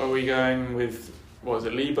 Are we going with what was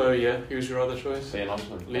it? Lee Bowyer? Who's your other choice? Leon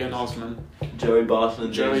Osman. Leon Osman, Joey Barton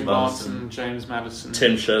and Joey James Maddison. Barton, James Maddison,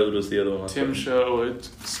 Tim Sherwood was the other one. I Tim thought. Sherwood,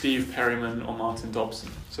 Steve Perryman, or Martin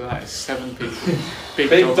Dobson. So that is 7 people. Big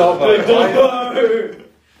Dobbo. Dobbo. Big Dobbo!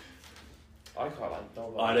 I quite like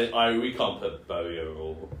Dobbo. We can't put Bowyer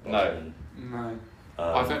or No. Osman. No,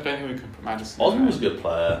 I don't think we can put Maddison. Osman in was a there. good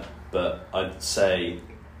player, but I'd say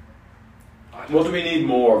What do we need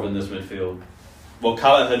more of in this midfield?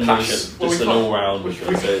 Callaghan was Pass. just Well, we an can't- all-round. We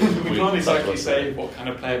can't exactly say what kind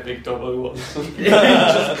of player Big Dobbo was.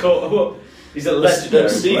 He's a legendary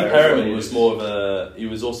Steve player, Perryman isn't was he? more of a. He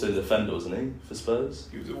was also a defender, wasn't he, for Spurs?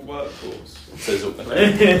 He was a workhorse. So,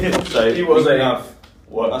 so He was we a- have-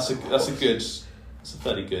 What? That's a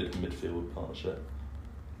fairly good midfield partnership.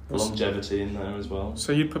 Longevity in there as well.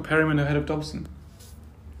 So you'd put Perryman ahead of Dobson?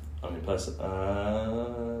 I mean,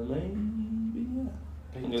 maybe yeah.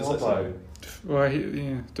 Big Yes, that's Dobbo. Well,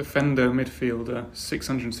 defender, midfielder,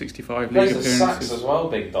 665 Plays league at Sax appearances. as well,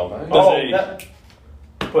 Big Dobbo. Does he?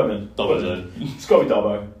 Put him in. Dobbo's in. It's got to be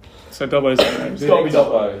Dobbo. So Dobbo's It's got to be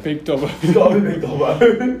Dobbo. Big Dobbo It's got to be Big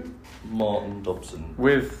Dobbo. Martin Dobson.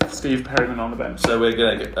 with Steve Perryman on the bench. So we're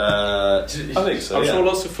gonna get. I think so. I'm yeah. sure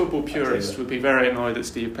lots of football purists would be very annoyed that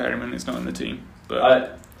Steve Perryman is not in the team.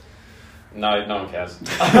 But No, no one cares.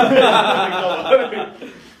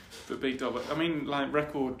 but Big Dobbo, I mean, like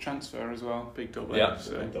record transfer as well. Big Dobbo. Yeah.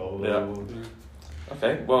 So. Yeah.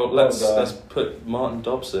 Okay, well let's put Martin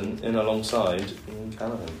Dobson in alongside Ian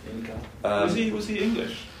Callaghan. Was he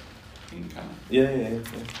English? Ian Callaghan. Yeah.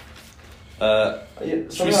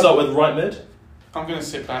 Should we start with right mid? I'm going to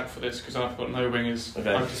sit back for this because I've got no wingers.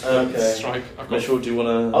 Okay. I've just got Okay. strike. I've got Mitchell, do you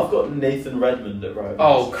want to? I've got Nathan Redmond at right back.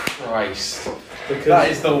 Oh Christ! Because That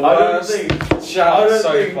is the I don't worst think- I shout don't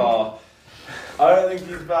so think- far. I don't think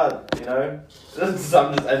he's bad, you know?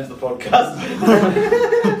 Sam just ends the podcast.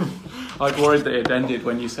 I worried that it ended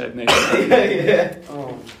when you said Nathan. yeah.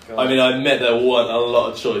 Oh God. I mean, I admit there weren't a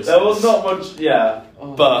lot of choices. There was not much, yeah.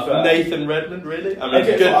 Oh, But fair. Nathan Redmond, really? I mean,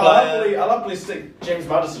 Okay, good well, player. I'll happily stick James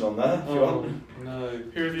Maddison on there if you oh want. no!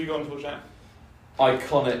 Who have you gone for, Jack?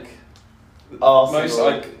 Iconic.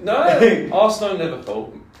 Arsenal. No, Arsenal and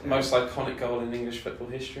Liverpool. Most iconic goal in English football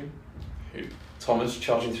history. Who? Thomas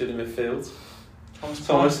charging through the midfield. Thomas.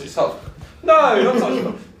 Thomas, it's up. No, not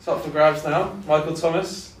Thomas. It's up for grabs now. Michael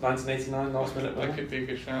Thomas, 1989, last minute That winner. could be a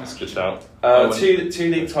good That's a shout. good shout. Two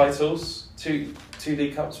league titles, two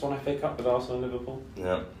league cups, one FA Cup with Arsenal and Liverpool.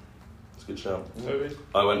 Yeah, it's a good shout. Toby?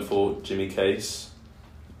 I went for Jimmy Case,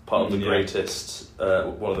 part of the Yeah. greatest,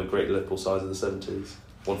 one of the great Liverpool sides of the 70s.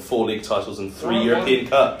 Won 4 league titles and 3 Well, European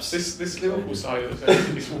Cups. This Liverpool side of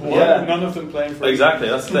it is one, Yeah. none of them playing for Exactly,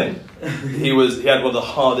 that's the thing. He had one of the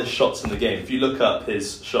hardest shots in the game. If you look up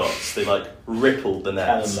his shots, they like rippled the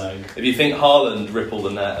net. Cannon If you think Haaland rippled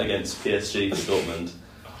the net against PSG for Dortmund,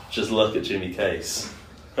 just look at Jimmy Case.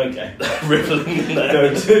 Okay. Rippling the net.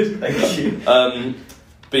 Noted. Thank you.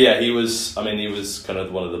 But yeah, he was kind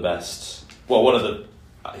of one of the best. Well,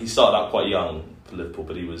 he started out quite young for Liverpool,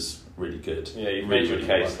 but he was really good. Yeah, you made your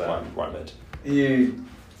case there. Right mid. You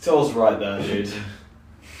told right there, dude.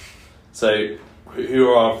 So, who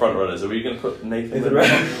are our front runners? Are we going to put Nathan Nathan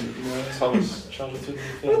Redmond? Thomas charging through the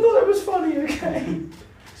I midfield. thought it was funny, okay.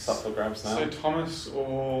 It's up for grabs now. So Thomas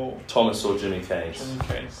or Thomas or Jimmy Case? Jimmy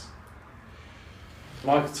Case.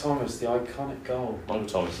 Michael Thomas, the iconic goal. Michael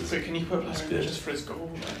Thomas is. So can you put That's player in good. just for his goal?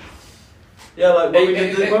 Then? Yeah, like when,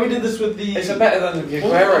 It- when we did this with the... It's a better than the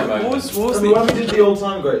Aguero moment. What was I mean, when we did the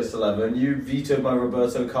all-time greatest 11, you vetoed my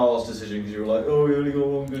Roberto Carlos decision because you were like, oh, we only got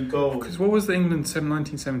one good goal. Because what was the England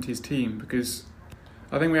 1970s team? Because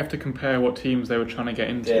I think we have to compare what teams they were trying to get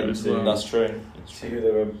into Yeah, as too. well. That's true. See who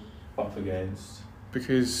they were up against.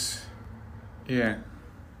 Because, yeah,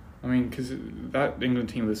 I mean, because that England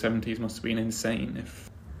team of the 70s must have been insane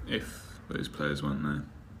if those players weren't there.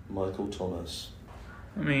 Michael Thomas.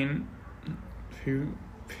 I mean, who?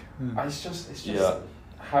 It's just Yeah.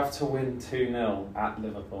 have to win 2-0 at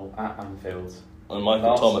Liverpool, at Anfield. And Michael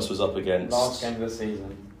Last- Thomas was up against Last game of the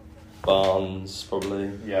season. Barnes,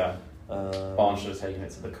 probably. Yeah. Barnes should have taken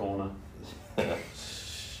it to the corner.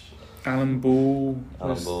 Alan Ball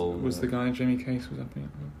was yeah. the guy Jimmy Case was up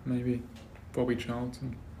against. Maybe Bobby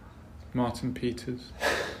Charlton, Martin Peters.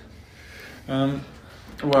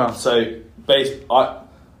 Well, So,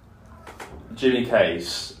 Jimmy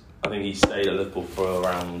Case, I think he stayed at Liverpool for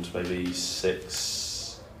around maybe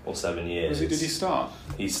 6 or 7 years. did he start?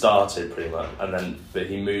 He started pretty much, but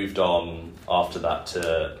he moved on after that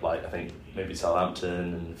to I think maybe Southampton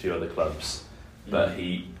and a few other clubs. But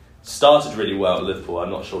he started really well at Liverpool. I'm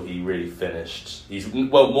not sure he really finished. He's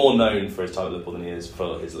more known for his time at Liverpool than he is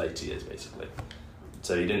for his later years, basically.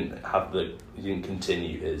 So he didn't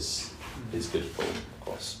continue his good form, of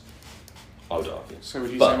course. I would argue. So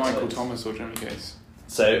would you But- say Michael Thomas or Jimmy Case?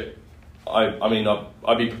 So,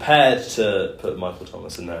 I'd be prepared to put Michael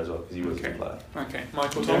Thomas in there as well because he was a good player. Okay,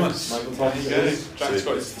 Michael Thomas. Michael There Thomas you go. is- Jack's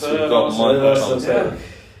got his So we've third. got Arsenal. Michael Yeah, Thomas. yeah.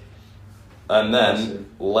 And then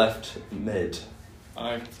left mid. I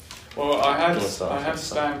had Do you wanna start? I had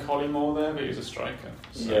Stan Collymore there, but he was a striker.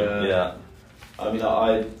 So. Yeah. Yeah. I mean,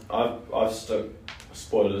 I've stuck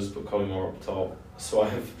spoilers, but Collymore up top. So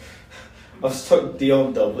I've stuck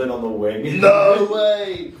Dion Dublin on the wing. No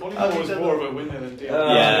way! Collymore was more of a winner than Dion.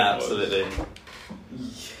 Yeah, was. absolutely.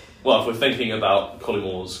 Well, if we're thinking about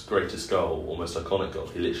Collymore's greatest goal, almost iconic goal,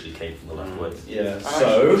 he literally came from the left wing. Yeah. And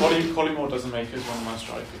So actually, Collymore doesn't make us one of my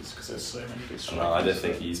strikers because there's so many good strikers. No, I don't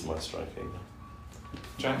think he's my striking.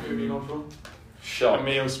 Jack, who have you gone for? Shot.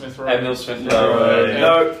 Emil Smith-Rowe. Emil Smith No Rowe. way.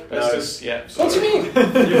 no. Let's just yeah. What do you mean? You've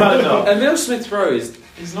had enough. Emil Smith Rowe is.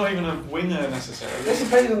 He's not even a winger necessarily. What's he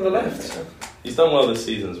played on the left? He's done well this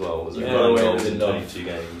season as well, was it? Yeah, 9 well, goals in enough. 22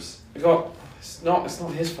 games. We got. It's not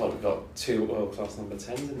his fault. We've got 2 world-class number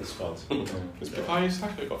 10s in the squad. Because Bukayo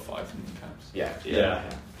Saka got 5 in the caps. Yeah. Yeah.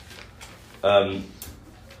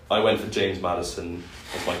 I went for James Maddison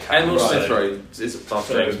as my captain. Emil so Smith Rowe is above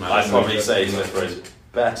So James I'd Maddison. probably say Smith Rowe's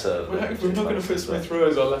better. We're than not James going to Maddison, put Smith-Rowe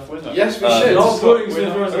as our left winger. Yes, we Um, should. Not putting We're Smith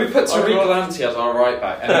not- Rowe. We put I'd Tariq rather- Lamptey as our right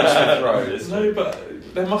back. Emil Smith Rowe is. No,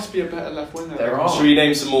 but there must be a better left winger. There than- are. Should we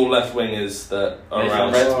name some more left wingers that are Nathan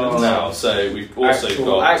around Redmond. now? So we've also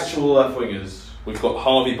got actual left wingers.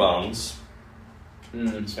 Harvey Barnes,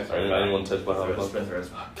 Smith Rowe's better. Anyone take better? Smith Rowe's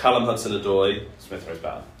Callum Hudson-Odoi. Smith Rowe's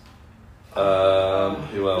better.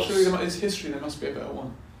 Who else? Surely it's history. There must be a better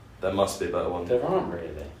one. There must be a better one. There aren't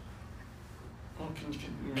really. Oh,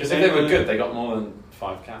 Because if they were good, they got more than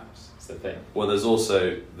 5 caps. That's the thing. Well, there's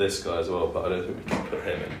also this guy as well, but I don't think we can put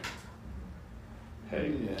him in. Who?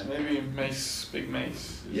 Yeah, maybe Mace, Big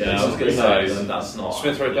Mace. Yeah, I was going to say that's not.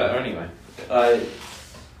 Smith Rowe better anyway.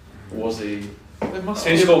 Was he? There must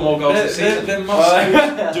Who be scored more goals this season? There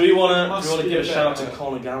must Do we want Must to be give a a shout better- to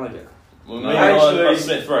Conor Gallagher? Well, No. maybe not Actually-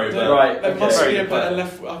 Smith Rowe, but Right, there must okay. be a better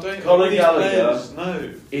left. I don't. Conor all these Gallagher. players, no.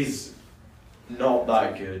 Is not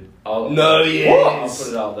that good. No, he I'll is.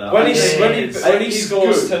 put it out there. When I he think when he, is. when he He's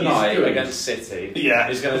scores good, tonight he's good. against City, Yeah.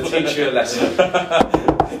 he's going to teach you a lesson.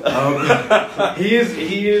 He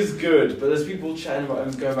is good, but there's people chatting about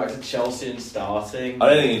him going back to Chelsea and starting.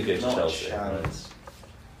 I don't think he'd go Not to a Chelsea. chance.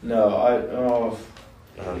 No,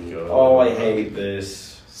 I hate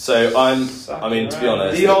this. So I mean, to be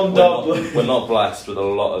honest, Dion we're Dublin. not, we're not blessed with a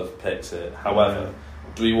lot of picks here. However,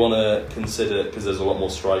 do we want to consider, because there's a lot more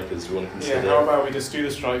strikers, do we want to Yeah. consider? How about we just do the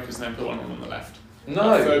strikers and then put one on the left?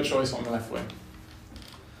 No. Third choice on the left wing.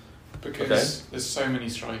 Because there's so many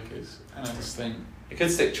strikers, and I just think You could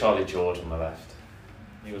stick Charlie George on the left.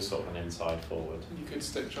 He was sort of an inside forward. you could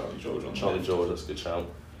stick Charlie George on. Charlie the George, that's a good shout.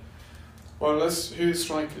 Well, who's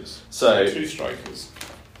strikers? So, 2 strikers.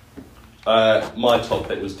 my top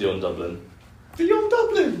pick was Dion Dublin. Dion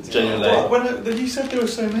Dublin. Genuinely. When you said there were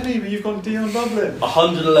so many, but you've gone Dion Dublin.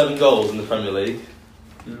 111 goals in the Premier League.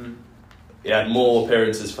 Mm. He had more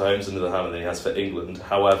appearances for Holmes and Hammer than he has for England.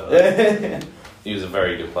 However, he was a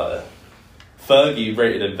very good player. Fergie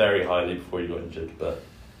rated him very highly before he got injured, but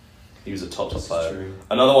he was a top player. True.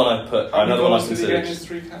 Another one I put. How many Another one I goals did he get in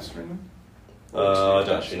considered. his 3 caps for England? I don't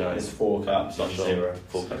actually know. It's 4 caps, Not not sure. 0.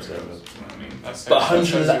 4 caps, 0. I mean, that's But that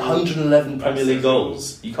says it all. 111 Premier That League says it all.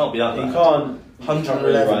 goals. You can't be that You bad. can't.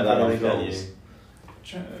 111 write that Premier off, can goals.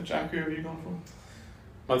 you? Jack, who have you gone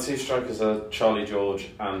for? My 2 strikers are Charlie George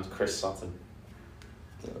and Chris Sutton.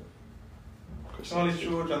 Charlie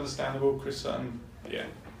George, understandable. Chris Sutton, yeah.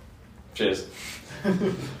 Cheers.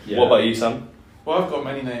 Yeah. What about you, Sam? Well, I've got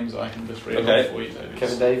many names I can just read Okay. off for you, David.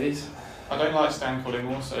 Kevin Davies. I don't like Stan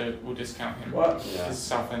Collymore, so we'll discount him. What? Yeah. He's a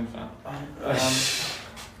Southend fan.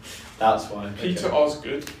 That's fine. Peter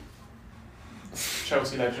Osgood,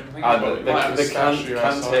 Chelsea legend. I think Ah, he's got- the might have a statue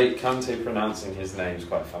outside. Kante pronouncing his name is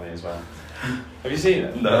quite funny as well. Have you seen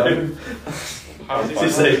it? No. How did Did you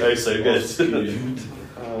say oh so good?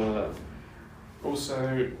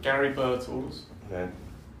 Also, Gary Birtles. Okay.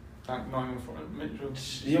 That Nottingham Forest Mitchell.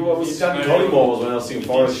 Yeah, what was He's Stan no- Collymore was when Nottingham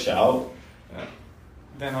Forest shout.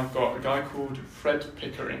 Then I've got a guy called Fred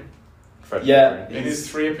Pickering. Fred Yeah. In his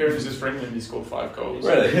 3 appearances for England, he scored 5 goals.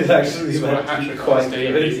 Really? It's actually He's got a meant to be hat-trick on quite his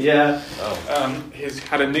good. debut. Yeah. Oh. He's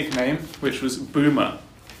had a nickname which was Boomer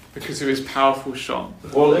because of his powerful shot.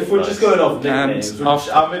 Well, if we're Nice. just going off And nicknames, which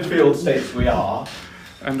after- our midfield states we are.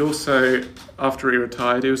 And also, after he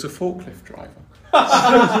retired, he was a forklift driver.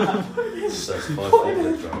 So,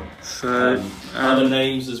 So, other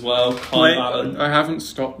names as well. wait, Clive Allen. I haven't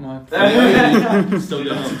stopped my. Still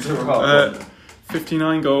going on.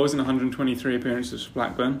 59 goals in 123 appearances for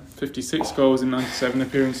Blackburn, 56 goals in 97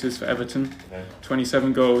 appearances for Everton, Okay.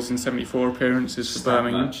 27 goals in 74 appearances for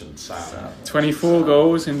Birmingham, Merchant Sam. 24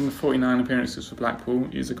 goals in 49 appearances for Blackpool.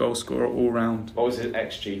 He's a goal scorer all round. What was his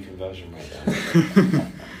XG conversion rate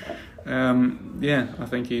then? Yeah, I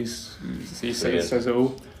think he Brilliant. says it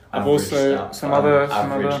all. I've Average also stat, some other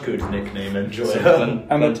average good nickname enjoyer. And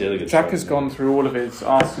Plenty of good Jack stuff. has gone through all of his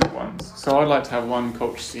Arsenal ones, so I'd like to have one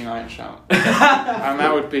Colchester United shout, and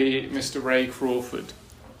that would be Mr. Ray Crawford.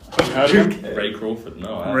 Have you heard of him? Ray Crawford,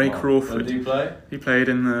 no. I have Ray not. Where Crawford. do you play? He played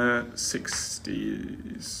in the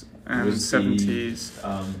 60s and Was he- 70s.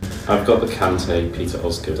 I've got the Kante Peter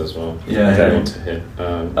Osgood as well. Yeah, I don't yeah. want to hear.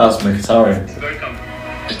 That's Mkhitaryan.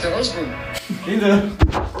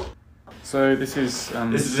 So this is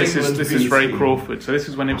This is England this is Ray BT. Crawford. So this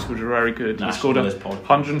is when Ipswich were very good. He scored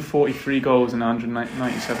 143 goals in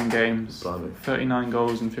 197 games, Blimey. 39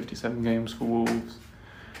 goals in 57 games for Wolves,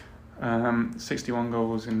 61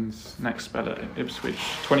 goals in his next spell at Ipswich,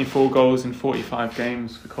 24 goals in 45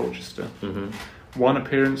 games for Colchester, Mhm. 1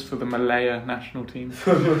 appearance for the Malaya national team,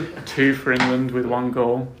 2 for England with 1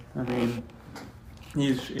 goal. I mean,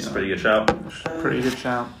 he's It's a pretty good shout. pretty good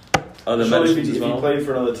shout. Other Surely mentions if as he well. played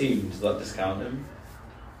for another team, does that discount him?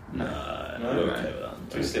 No, No, we're okay. okay with that.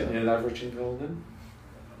 Do you stick near leveraging goal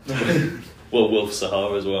then? Well, Wilf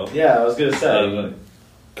Sahara as well. Yeah, I was going to say.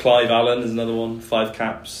 Clive Allen is another one. 5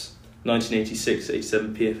 caps.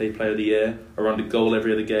 1986-87 PFA Player of the Year. Around a goal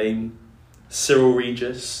every other game. Cyril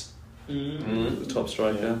Regis. the top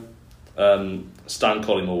striker. Stan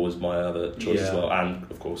Collymore was my other choice as well, and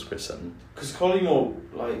of course Chris Sutton. Because Collymore,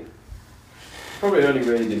 like, probably only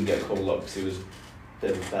really didn't get called up because he was a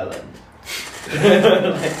bit of a bell end.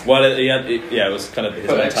 Well, it was kind of his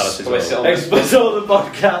mentality as well. Explicit on the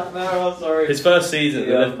podcast now, I'm sorry. His first season at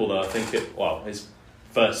Liverpool, though, I think his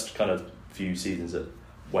first kind of few seasons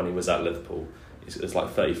when he was at Liverpool, it's like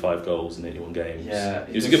 35 goals in 81 games. Yeah,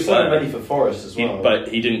 he was a good player. Ready for Forest as well. But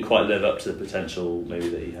he didn't quite live up to the potential maybe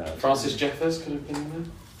that he had. Francis Jeffers could have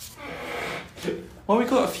been there. Well, we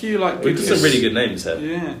got a few We've got some really good names here.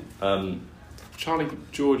 Yeah. Charlie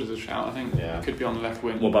George is a shout. I think he could be on the left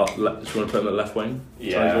wing. What about? Do you want to put him at left wing?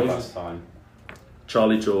 Yeah, that's fine.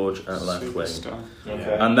 Charlie George at left Superstar. wing.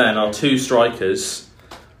 Okay. And then our two strikers,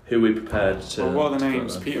 who we prepared to. Well, what are the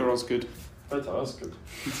names? Peter Osgood. Peter Osgood.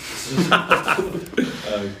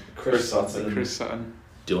 Chris Sutton. Chris Sutton.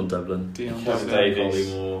 Dion Devlin. Dion Kevin Devlin.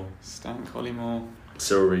 Davies. Stan Collymore.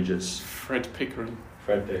 Cyril Regis. Fred Pickering.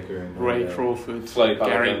 Ray Crawford. Flo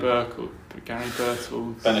Gary Balogun.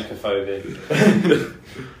 Birtles. Benica Fovi.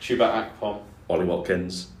 Chuba Akpom. Ollie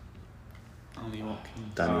Watkins. Ollie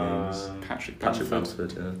Watkins. Danny Ings. Patrick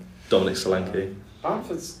Bamford. Yeah. Dominic Solanke.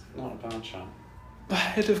 Bamford's not a bad shout.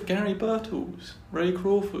 Ahead of Gary Birtles. Ray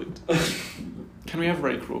Crawford. Can we have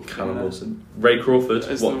Ray Crawford? Callum Wilson. Ray Crawford.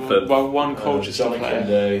 As Watford. one Colchester Johnny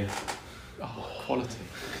player. Kende. Oh, quality.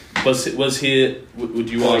 Was he? Would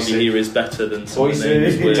you argue he is better than some of the Boise.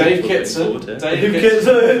 names we're Dave putting Kitson. forward here? Dave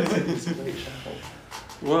Kitson.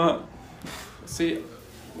 Well, see,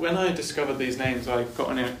 when I discovered these names, I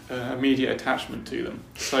got an immediate attachment to them.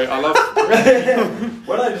 So I love.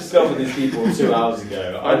 When I discovered these people 2 hours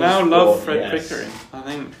ago, I now just love thought, Fred yes. Pickering. I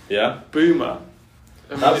think Yeah. Boomer.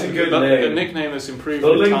 I mean, That's a good name. The nickname has improved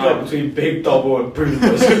The with link time. up between Big Dobble and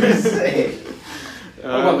Bruno was sick. What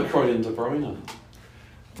about the Croydon De Bruyne?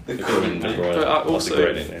 The Croydon De Bruyne. But That's a also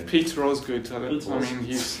great nickname. Peter Osgood. I mean,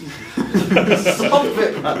 he's. Stop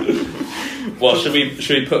it, man. Well, should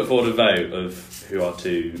we put forward a vote of who our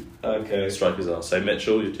two Okay. strikers are? So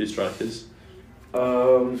Mitchell, your two strikers.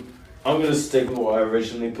 I'm gonna stick with what I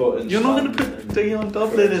originally put in. You're not going to Stan put and- Dion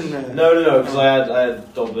Dublin in there. No, because I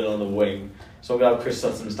had Dublin on the wing, so I'm gonna have Chris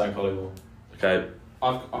Sutton and Stan Collymore. Okay.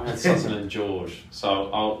 I had Sutton and George, so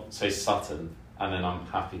I'll say Sutton, and then I'm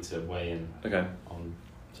happy to weigh in Okay. on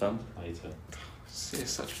Sam. later.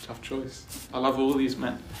 It's such a tough choice. I love all these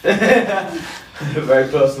men. A very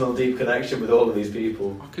personal, deep connection with all of these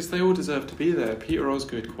people. Because they all deserve to be there. Peter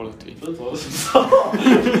Osgood quality.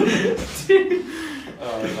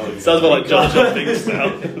 Sounds more like Jar Jar Binks now.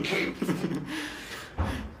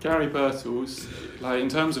 Gary Birtles, like in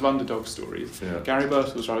terms of underdog stories, Yeah. Gary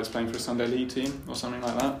Birtles, right, was playing for a Sunday League team or something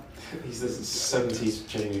like that. He's the 70s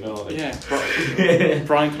Jamie Vardy. Yeah,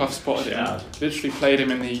 Brian Clough spotted Yeah. him, literally played him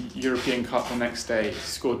in the European Cup the next day,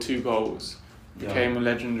 scored 2 goals, became a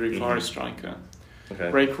legendary Forest striker. Okay.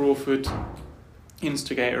 Ray Crawford,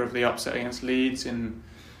 instigator of the upset against Leeds in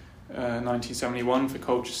 1971 for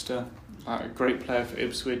Colchester, a great player for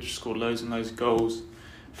Ipswich, scored loads and loads of goals.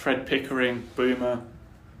 Fred Pickering, Boomer,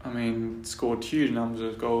 I mean, scored huge numbers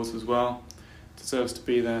of goals as well. Deserves to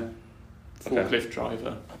be there. Forklift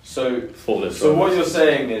driver. So Forklift. what you're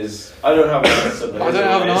saying is, I don't have an answer. but I don't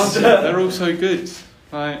have an it's- answer. They're all so good.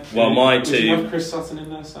 Like, Well, my Would you have two. Chris Sutton in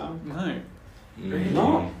there, Sam? no.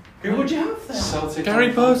 No. Who would you have then? Celtic. Gary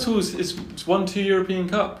Birtles is won 2 European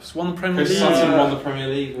Cups, won the Premier Chris League. Sutton won the Premier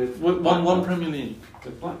League with Won one Blackburn. Premier League.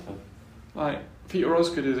 With Blackburn. Like, Peter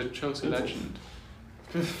Osgood is a Chelsea legend.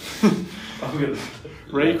 I'm gonna-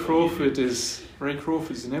 Ray Crawford's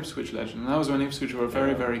an Ipswich legend, and that was when Ipswich were a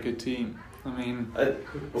very, very good team. I mean,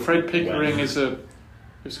 Fred Pickering is a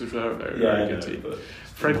Ipswich were a very, very good team. but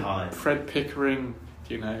Fred Pickering,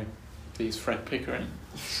 you know, he's Fred Pickering.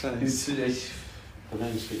 So The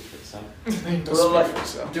name speaks for itself. Well,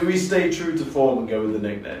 like, do we stay true to form and go with the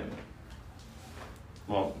nickname?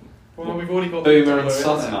 Well, we've already got Boomer and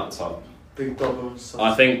Sutton up top. Big Dobble.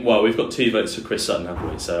 I think. Well, we've got 2 votes for Chris Sutton, haven't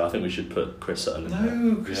we? So I think we should put Chris Sutton in there.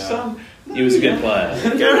 No, Chris Yeah. Sutton. He was a good player.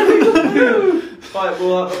 Right,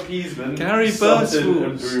 we'll have appeasement. Gary Sutton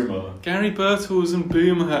and Birtles. Boomer. Gary Birtles and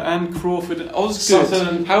Boomer and Crawford and Osgood.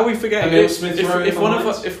 Sutton, How are we forgetting? Emile If, Smith-Rowe if one of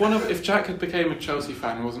behind. if Jack had became a Chelsea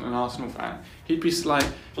fan and wasn't an Arsenal fan, he'd be like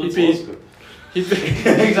That's he'd good. be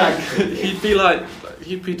Exactly.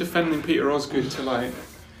 he'd be defending Peter Osgood to like.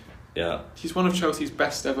 Yeah. He's one of Chelsea's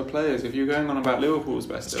best ever players. If you're going on about Liverpool's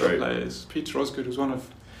best That's ever true. players, Peter Osgood was one of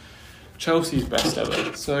Chelsea's best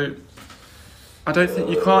ever. So I don't think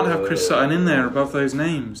you can't have Chris Sutton in there above those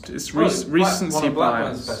names. It's recency One of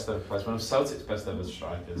Blackburn's bias. best ever players, one of Celtic's best ever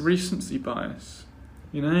strikers. Recency bias,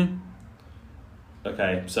 you know.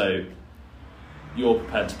 Okay, so you're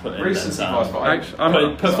prepared to put in Recency Ben bias, Sam.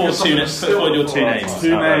 but Put forward your two names.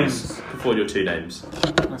 Two out of names. those. Put forward your two names.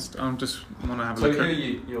 I'm just want to have a So look who are at.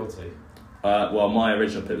 your two? Well, my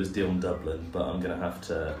original pick was Dion Dublin, but I'm going to have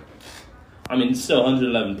to... I mean, still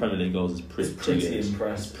 111 Premier League goals is pretty good.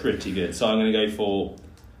 impressive. It's pretty good. So I'm going to go for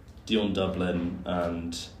Dion Dublin,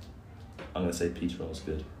 and I'm going to say Peter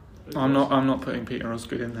Osgood. I'm not putting Peter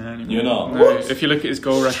Osgood in there anymore. You're not? No, What? if you look at his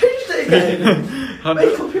goal record, Change it again.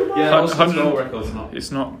 Make up your mind. Yeah, Hun- Osgood's 100 goal record's not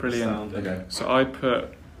it's not brilliant. sound. Okay. So I'd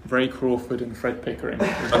put Ray Crawford and Fred Pickering.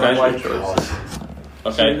 Okay. My choice. So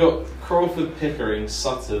Okay. we've got Crawford, Pickering,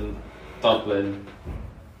 Sutton, Dublin.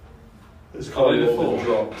 It's Colin Colin Moore been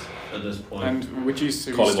dropped at this point. And would you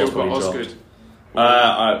still Colin still was got probably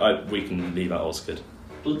Osgood? we can leave out Osgood.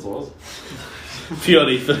 Bloods was.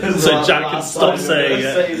 Purely for, so Jack can stop saying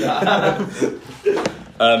it. Say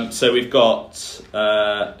that. So we've got... who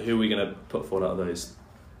are we going to put forward out of those?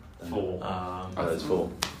 4. Out of those 4.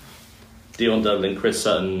 Dion Dublin, Chris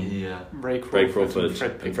Sutton, Yeah. Ray Crawford, Ray Crawford and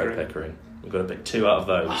Fred and Fred Pickering. Pickering. We've got to pick 2 out of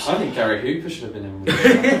those. I think Gary Hooper should have been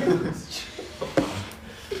in.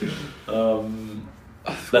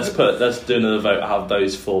 Let's do another vote. Have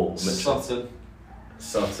those 4. Mitchell.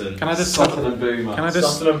 Sutton. Can I just Sutton and Boomer. Can I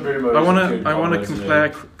just? Sutton and Brumo I is a want good to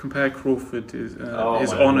combo, compare Crawford his Oh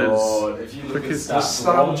his my honours. Lord, if you look Because at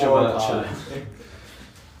stats one more time.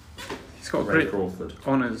 He's got Ray great Crawford.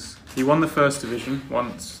 honours. He won the first division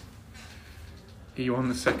once. He won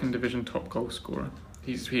the second division top goal scorer.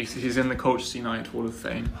 He's in the Colchester United Hall of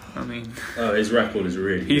Fame. I mean, Oh, his record is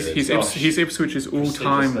really good. he's Ipswich's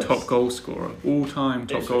all-time Prestigious top list. goal scorer. All-time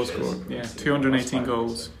top goal Ipswich is. scorer. Yeah, That's 218 quite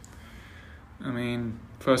goals. I mean,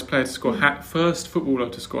 first player to score first footballer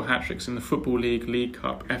to score hat tricks in the Football League, League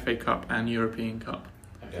Cup, FA Cup, and European Cup.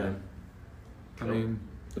 Okay. I mean,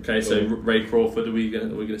 Okay, so Ray Crawford, are we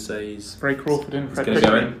gonna say he's Ray Crawford and Fred gonna go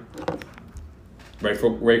Pickering.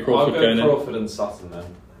 Ray I'll Crawford go going in? Crawford and Sutton then.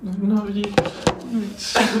 No, you.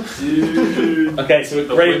 Dude. Okay,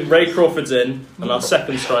 so Ray Crawford's in, and our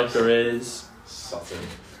second striker is... Sutton.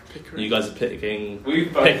 Pickering. You guys are picking...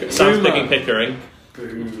 We've both. Sam's Boomer. picking Pickering.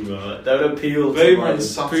 Boomer. Don't appeal to Boomer my... and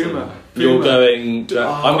Sutton. Boomer. You're going...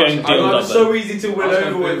 I'm going Dion I'm Dublin. so easy to win I was over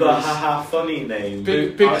going with a Boomers. haha funny name.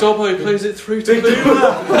 Big Dobbo plays it through to Big Boomer.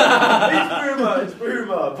 Boomer! It's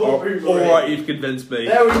Boomer! Put Boomer in. Alright, you've convinced me.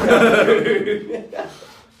 There we go!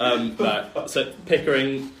 Right, so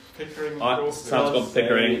Pickering... Pickering. Sam's gone for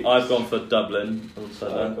Pickering. I've gone for Dublin. I've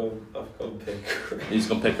gone Pickering. He's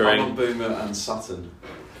gone I'm Pickering. on Boomer and Sutton.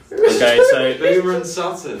 Okay, so Boomer and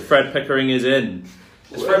Sutton. Fred Pickering is in.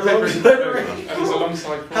 It's Fred Pickering. And he's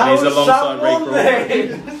alongside. How He's is alongside that Ray one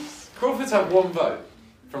Crawford. then? Crawford's had 1 vote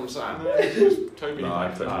from Sam. Toby. No, I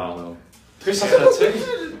put him well. Chris Sutton had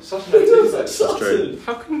 2. Sutton had 2 votes. That's true.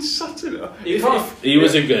 How can Sutton? You can't. He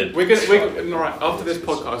was a good. We're gonna right after this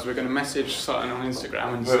podcast. We're gonna message Sutton on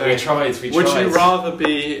Instagram and We say, tried. would you rather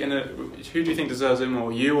be in a? Who do you think deserves it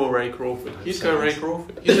more, you or Ray Crawford? He'd go Ray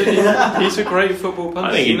Crawford. He's a great football punter.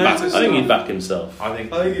 I think He he'd knows back. his I think he'd stuff. back himself. I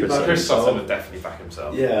think I think he'd back Chris himself. Sutton would definitely back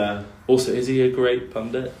himself. Yeah. Also, is he a great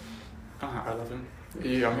pundit? I love him.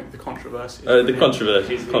 Yeah, I think the controversy. The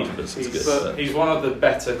controversy. He's- Controversy is He's, good. he's one of the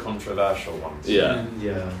better controversial ones. Yeah.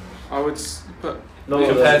 Yeah. I would, but Not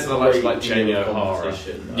Compared a to the likes great like Jamie deal of O'Hara.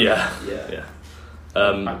 competition, no. Yeah. Yeah.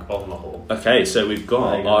 Back bottom of the hall. Okay, so we've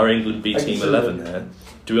got There you our go. England B team Excellent. 11 here.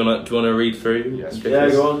 Do you want to read through? Yes. Yeah,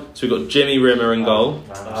 go on. So we've got Jimmy Rimmer in goal,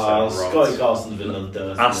 Scotty Carson Vinland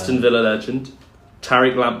does. Aston Villa legend,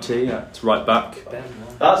 Tariq Lamptey at right back.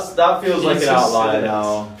 That feels like an outlier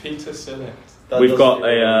now. Peter Sillett. That We've does got feel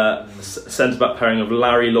a centre back pairing of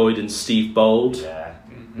Larry Lloyd and Steve Bold. Yeah.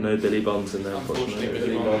 No Billy Bonds in there, Unfortunately, unfortunately.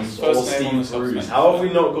 Billy Billy Bonds. Bonds or First name on the Steve Bruce. substance. How have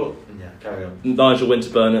we not got? Yeah, carry on. Nigel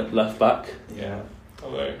Winterburn at left back. Yeah.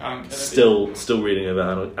 Although Alan Kennedy. Still reading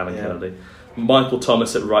about Alan Yeah. Kennedy. Michael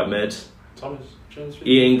Thomas at right mid. Thomas Jones.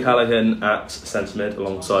 Ian Callaghan at centre mid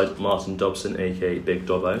alongside Martin Dobson, aka Big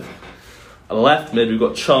Dobbo. Left mid, we've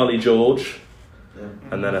got Charlie George, Yeah.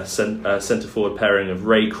 and then a centre forward pairing of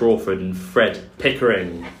Ray Crawford and Fred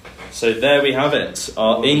Pickering. So there we have it,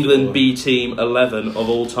 our Wonderful. England B team 11 of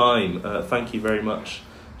all time. Thank you very much,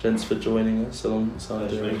 gents, for joining us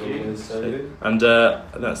alongside. Thank you. And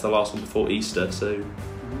that's the last one before Easter, so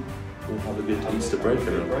we'll have a good Easter break,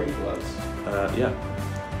 everyone. Break, lads. Yeah.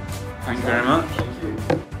 Thank you very much. Thank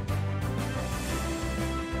you.